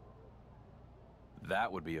you.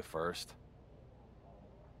 That would be a first.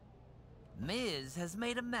 Miz has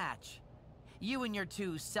made a match. You and your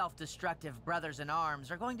two self-destructive brothers-in-arms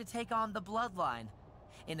are going to take on the Bloodline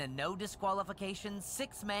in a no disqualification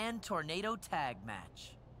 6-man tornado tag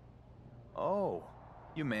match. Oh,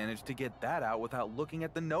 you managed to get that out without looking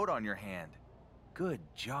at the note on your hand. Good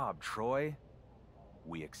job, Troy.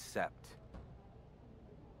 We accept.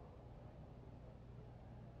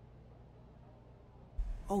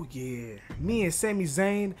 Oh yeah, me and Sami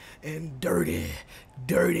Zayn and Dirty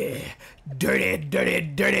Dom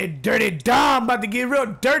about to get real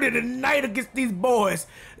dirty tonight against these boys.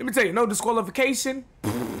 Let me tell you, no disqualification.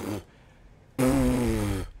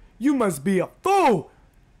 You must be a fool.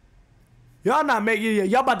 Y'all not making,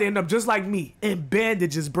 y'all about to end up just like me in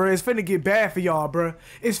bandages, bro. It's finna get bad for y'all, bro.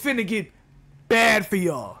 It's finna get bad for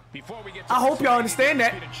y'all. I hope y'all understand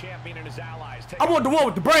that. I want the one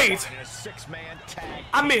with the braids.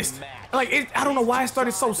 I missed. Like, I don't know why it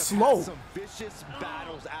started so slow.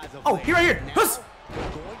 Oh, he right here. Huss.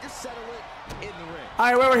 All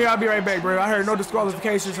right, we're here. I'll be right back, bro. I heard no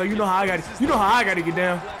disqualification, so you know how I got it. You know how I got to get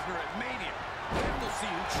down.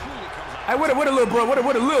 Hey, what a little bro? What a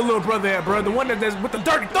little brother at, bro? The one that's with the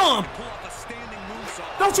dirty thumb.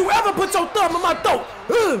 Don't you ever put your thumb in my throat.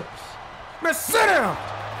 Ugh. Man, sit down.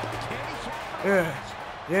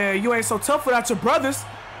 Yeah, you ain't so tough without your brothers,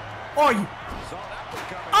 are you?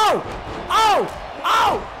 Oh!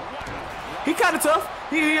 He kind of tough.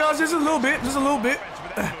 He just a little bit,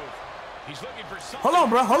 Hold on,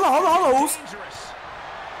 bro. Hold on, Oos.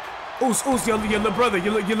 Oos, your little brother,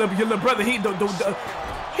 your little brother. He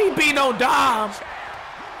beating on Dom.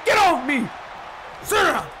 Get off me. Sit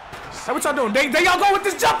down. Hey, what y'all doing? They y'all go with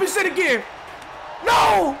this jumping shit again.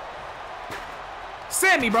 No.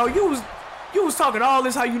 Sammy, bro, you was talking all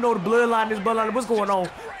this, how you know the bloodline, this bloodline. What's going on?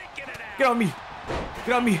 Get on me.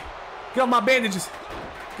 Get on me. Get off my bandages.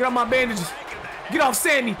 Get off my bandages. Get off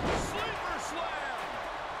Sammy.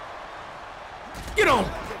 Get on.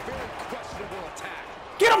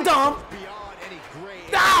 Get him, Dom.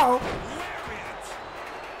 Down.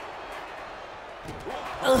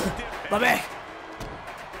 My back.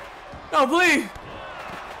 No, please.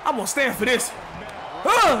 I'm gonna stand for this.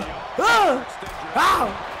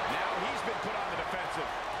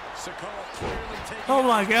 Oh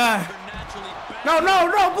my God.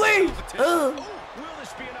 No, please.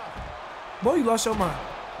 Boy, you lost your mind.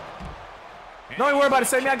 Don't even worry about it,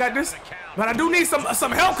 Sammy. I got this. But I do need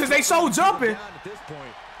some help because they so jumping.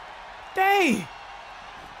 Dang.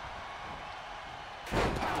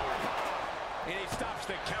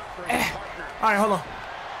 All right, hold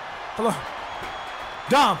on.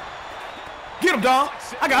 Dom. Get him, Dom.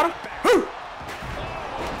 I got him. Woo.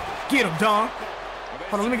 Get him, Dom.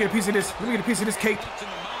 Hold on, let me get a piece of this. Let me get a piece of this cake.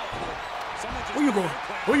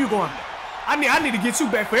 Where you going? I need to get you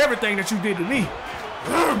back for everything that you did to me.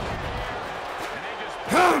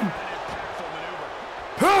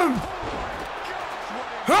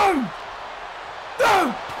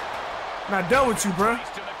 I'm not done with you, bro.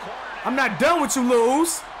 I'm not done with you,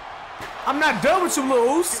 Luz. I'm not done with you,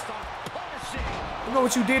 Luz. You know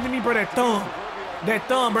what you did to me, bro? That thumb,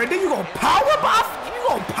 bro. Then you gonna powerbomb? You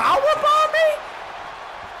gonna powerbomb me?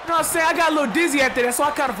 You know what I'm saying? I got a little dizzy after that, so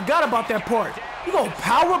I kind of forgot about that part. You gonna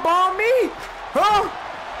powerbomb me? Huh?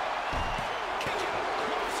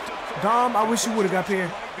 Dom, I wish you would have got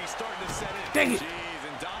here. Dang it.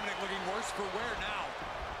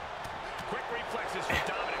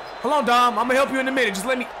 Hold on, Dom. I'm gonna help you in a minute. Just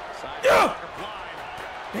let me. Yeah.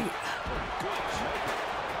 Dang it.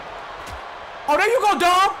 Oh, there you go,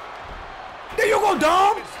 Dom. There you go,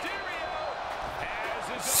 Dom.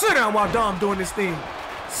 Sit down while Dom doing this thing.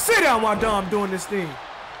 Sit down while Dom doing this thing.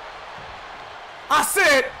 I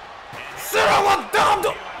said, sit down while Dom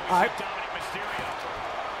doing. All right.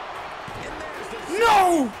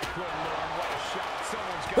 No.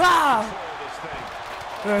 Ah.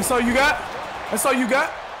 That's all you got? That's all you got?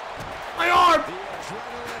 My arm.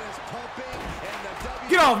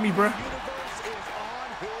 Get off me, bro.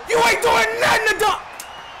 You ain't doing nothing to dog.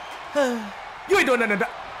 You ain't doing nothing to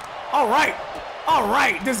dog. All right. All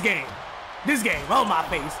right. This game. This game. On my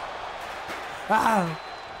face.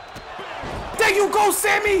 There you go,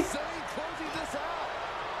 Sammy.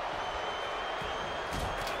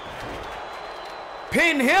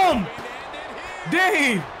 Pin him.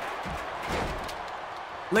 Dave.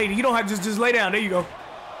 Lady, you don't have to just lay down. There you go.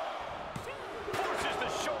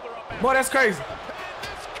 Boy, that's crazy.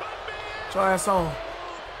 Show ass on.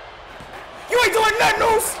 You ain't doing nothing,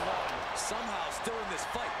 Noose. Somehow still in this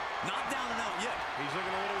fight. Not down and out yet. He's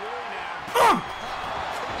looking a little weary now.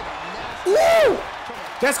 Woo!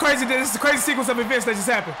 That's crazy. This is a crazy sequence of events that just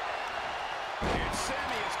happened.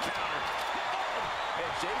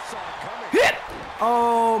 Hit!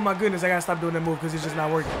 Oh my goodness, I gotta stop doing that move because it's just not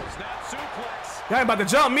working. Y'all ain't about to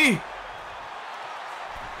jump me.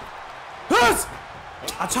 Huss!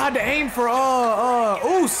 I tried to aim for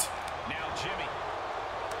Oos.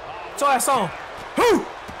 So that's on. Who?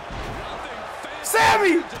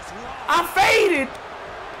 Sammy! I faded.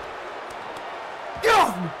 Get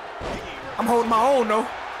off me. I'm holding my own though.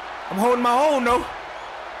 I'm holding my own though.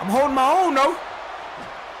 I'm holding my own though.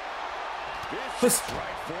 Huss.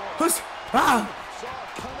 Huss. Ah.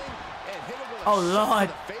 Oh Lord.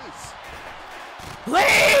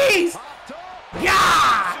 Please!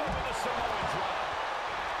 Yeah!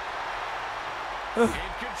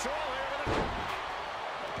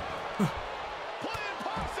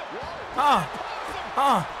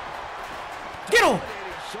 Get on!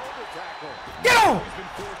 Get on!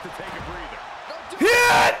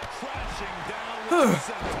 Hit!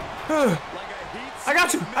 I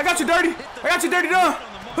got you! I got you, Dirty! I got you, Dirty Dom!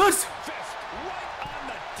 Huss!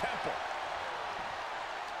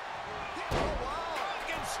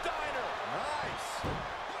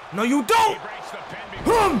 No, you don't!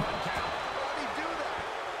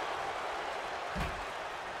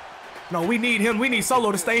 No, we need him. We need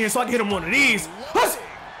Solo to stay here so I can hit him one of these. Huss!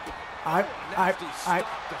 Alright.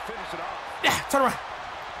 Yeah, turn around.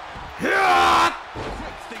 Yeah!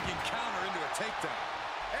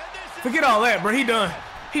 Forget all that, bro. He done.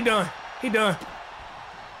 He done. He done.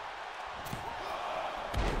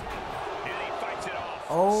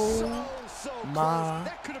 Oh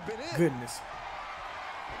my goodness.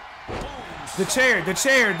 The chair.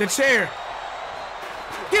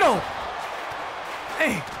 Get on.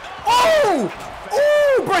 Hey. Oh!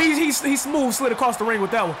 Oh, bro, he smooth slid across the ring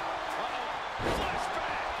with that one.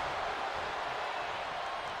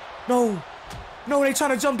 No. No, they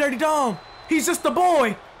trying to jump Dirty Dom. He's just a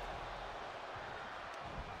boy.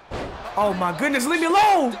 Oh my goodness, leave me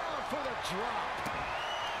alone.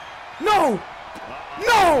 No.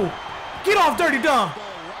 No. Get off Dirty Dom.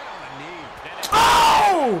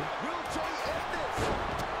 Oh!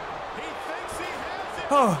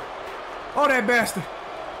 Oh, that bastard.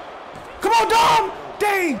 Come on, Dom!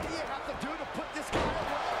 Dang!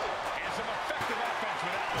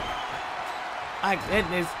 My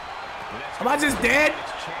goodness. Am I just dead?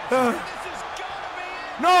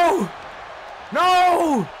 No!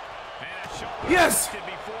 No! Yes!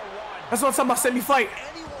 That's what I'm talking about. Set me fight.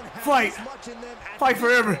 Fight. Fight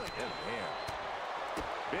forever.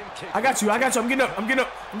 I got you. I'm getting up. I'm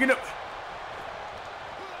getting up.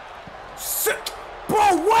 Shit.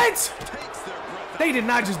 Bro, what? They did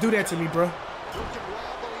not just do that to me, bro.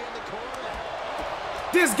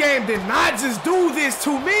 This game did not just do this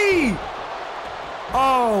to me.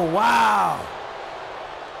 Oh, wow.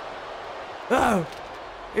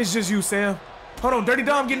 It's just you, Sam. Hold on, Dirty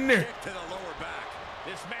Dom, get in there.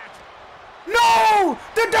 No!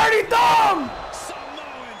 The Dirty Dom!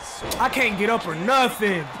 I can't get up or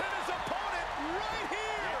nothing.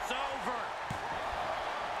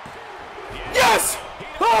 Yes!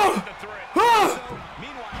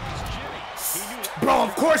 Bro,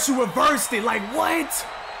 of course you reversed it. Like, what?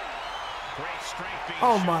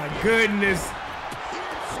 Oh, my goodness.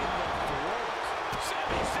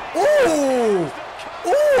 Ooh!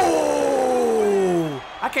 Ooh!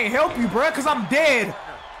 I can't help you, bro, because I'm dead.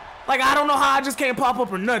 Like, I don't know how I just can't pop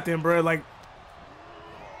up or nothing, bro. Like,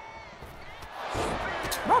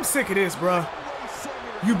 I'm sick of this, bro.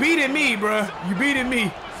 You beating me, bro. You beating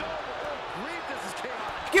me.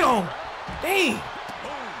 Get on. Dang.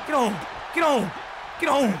 Get on. Get on. Get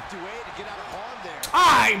on. All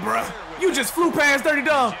right, bro. You just flew past Dirty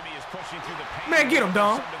Dom. Man, get him,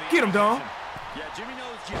 Dom. Get him, Dom. Yeah, Jimmy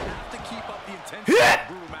knows you have to keep up the intensity Hit! of a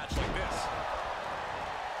brutal match like this.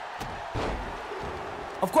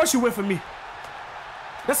 Of course you went for me.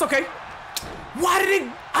 That's okay. Why did it?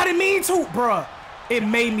 I didn't mean to, bruh. It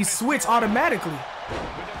made me switch automatically.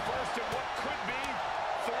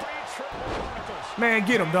 Man,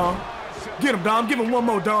 get him, Dom. Get him, Dom. Give him one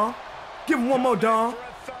more, Dom. Give him one more, Dom.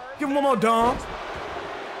 Give him one more, Dom.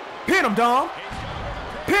 Pin him, Dom.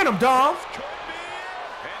 Pin him, Dom. How's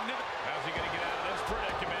he gonna get out of this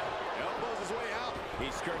predicament? Elbows his way out.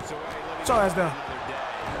 He skirts away. Show ass down.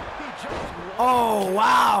 Oh,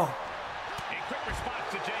 wow. A quick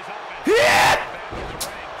response to Jay's offense. Hit!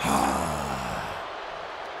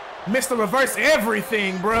 Mr. Reverse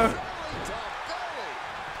everything, bruh.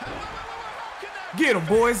 Get him,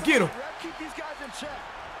 boys. Get him.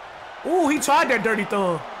 Ooh, he tried that dirty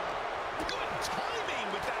thumb.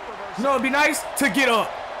 You know, it'd be nice to get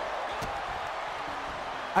up.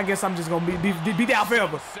 I guess I'm just gonna be down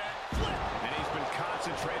forever.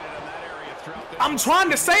 I'm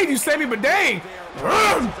trying to save you, Sammy, but dang.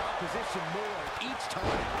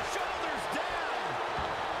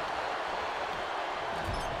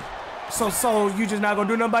 So you just not gonna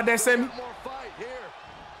do nothing about that, Sammy?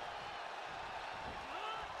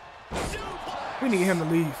 We need him to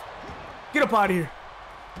leave. Get up out of here.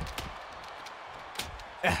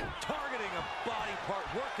 Targeting a body part,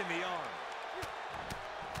 working the arm.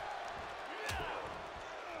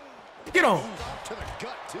 Get on.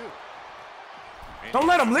 Don't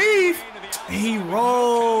let him leave. He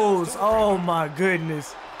rolls. Oh my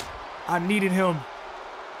goodness. I needed him.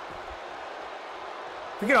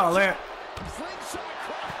 Forget all that.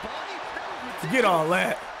 Forget all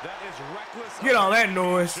that. Get all that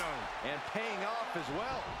noise. And paying off as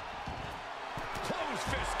well. Close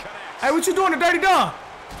fist connects. Hey, what you doing, the dirty dog?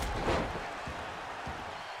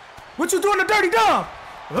 What you doing, the dirty dog?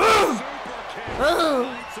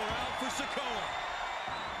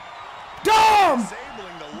 Dom!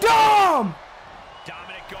 Dom!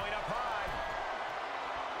 Dominic going up high.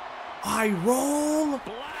 I roll.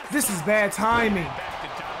 This is bad timing.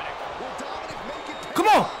 Come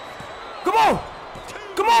on! Come on!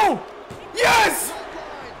 Come on! Yes!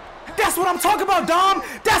 That's what I'm talking about, Dom.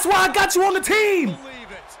 That's why I got you on the team.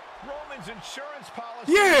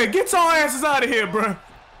 Yeah, get your asses out of here, bruh.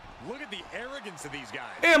 Look at the arrogance of these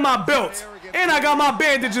guys. And my belt. And I got my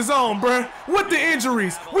bandages on, bruh. With the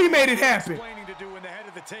injuries, we made it happen.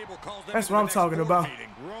 That's what I'm talking about.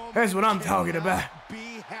 That's what I'm talking about.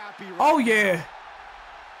 Oh, yeah.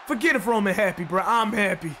 Forget if Roman happy, bruh. I'm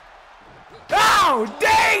happy. Oh,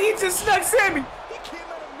 dang, he just snuck Sammy.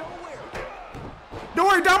 Don't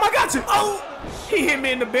worry, Dom, I got you. Oh, he hit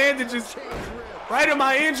me in the bandages. Right in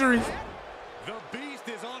my injuries.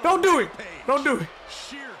 Don't do it. Don't do it.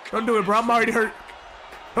 Don't do it, bro. I'm already hurt.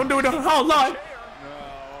 Don't do it. Oh, Lord.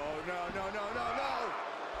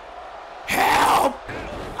 Help!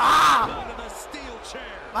 Ah!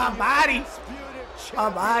 My body. My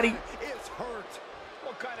body.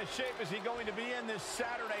 What kind of shape is he going to be in this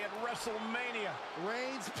Saturday at WrestleMania?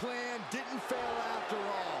 Reigns' plan didn't fail after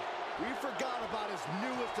all. We forgot about his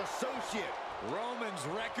newest associate. Roman's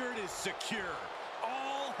record is secure.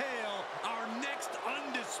 All hail our next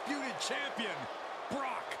undisputed champion,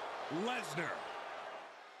 Brock Lesnar.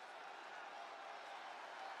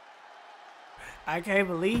 I can't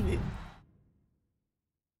believe it.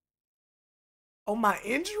 On my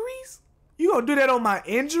injuries? You gonna do that on my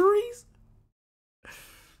injuries?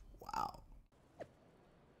 Wow.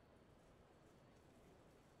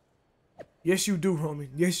 Yes, you do, Roman.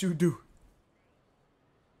 Yes, you do.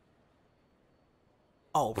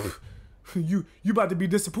 Oh, you about to be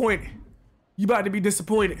disappointed. You about to be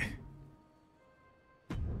disappointed.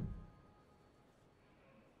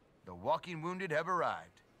 The walking wounded have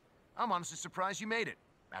arrived. I'm honestly surprised you made it,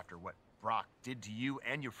 after what Brock did to you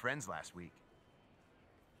and your friends last week.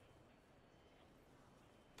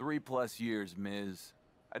 3+ years, Miz.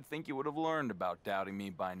 I'd think you would have learned about doubting me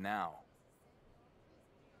by now.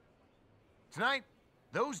 Tonight,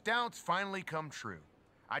 those doubts finally come true.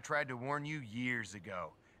 I tried to warn you years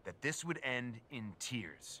ago that this would end in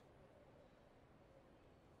tears.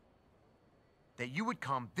 That you would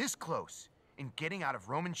come this close in getting out of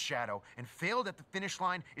Roman's shadow and failed at the finish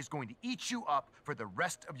line is going to eat you up for the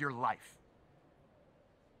rest of your life.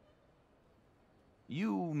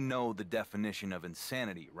 You know the definition of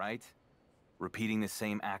insanity, right? Repeating the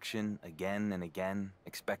same action again and again,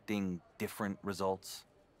 expecting different results.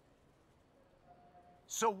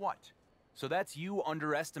 So what? So that's you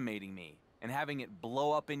underestimating me and having it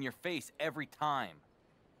blow up in your face every time.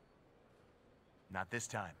 Not this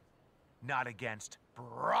time. Not against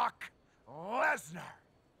Brock Lesnar.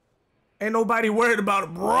 Ain't nobody worried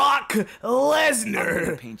about Brock Lesnar. I'm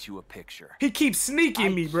gonna paint you a picture. He keeps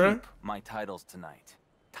sneaking me, bruh. Keep my titles tonight,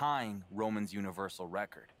 tying Roman's Universal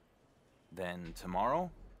record. Then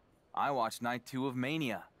tomorrow, I watch Night 2 of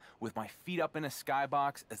Mania with my feet up in a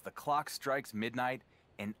skybox as the clock strikes midnight,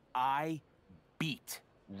 and I beat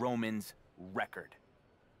Roman's record.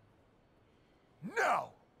 No!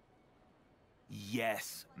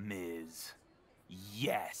 Yes, Miz.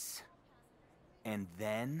 Yes. And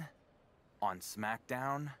then, on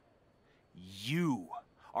SmackDown, you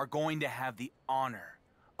are going to have the honor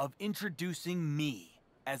of introducing me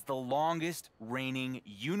as the longest reigning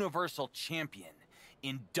Universal Champion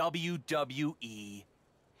in WWE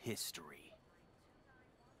history.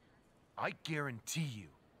 I guarantee you,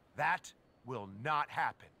 that will not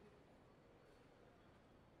happen.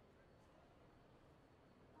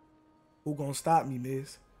 Who gonna stop me,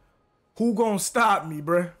 Miz? Who gonna stop me,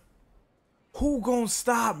 bruh? Who gonna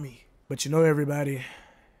stop me? But you know, everybody,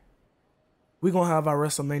 we gonna have our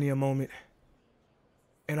WrestleMania moment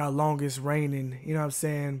and our longest reigning, you know what I'm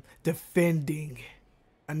saying, defending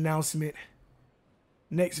announcement.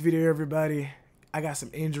 Next video, everybody. I got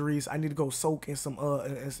some injuries. I need to go soak in some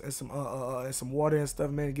some water and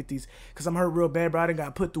stuff, man, to get these, cause I'm hurt real bad, bro. I done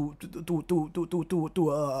got put through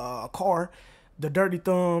a car, the dirty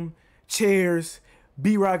thumb, chairs,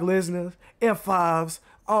 B-Rock LESNAR, F5s,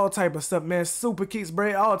 all type of stuff, man. Super kicks,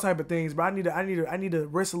 bro, all type of things, bro. I need to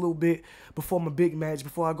rest a little bit before my big match,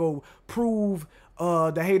 before I go prove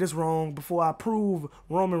the haters wrong, before I prove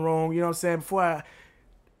Roman wrong, you know what I'm saying? Before I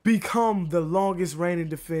become the longest reigning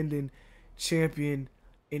defending champion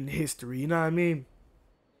in history, you know what I mean?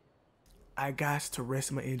 I got to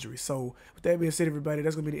rest my injury. So with that being said, everybody,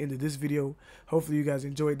 that's gonna be the end of this video. Hopefully you guys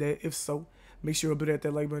enjoyed that. If so, make sure to hit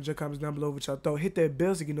that like button, drop comments down below what y'all thought. Hit that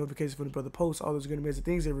bell to get notifications when the brother posts. All those good and amazing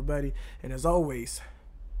things, everybody. And as always,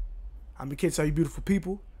 I'm gonna catch all you beautiful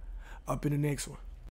people up in the next one.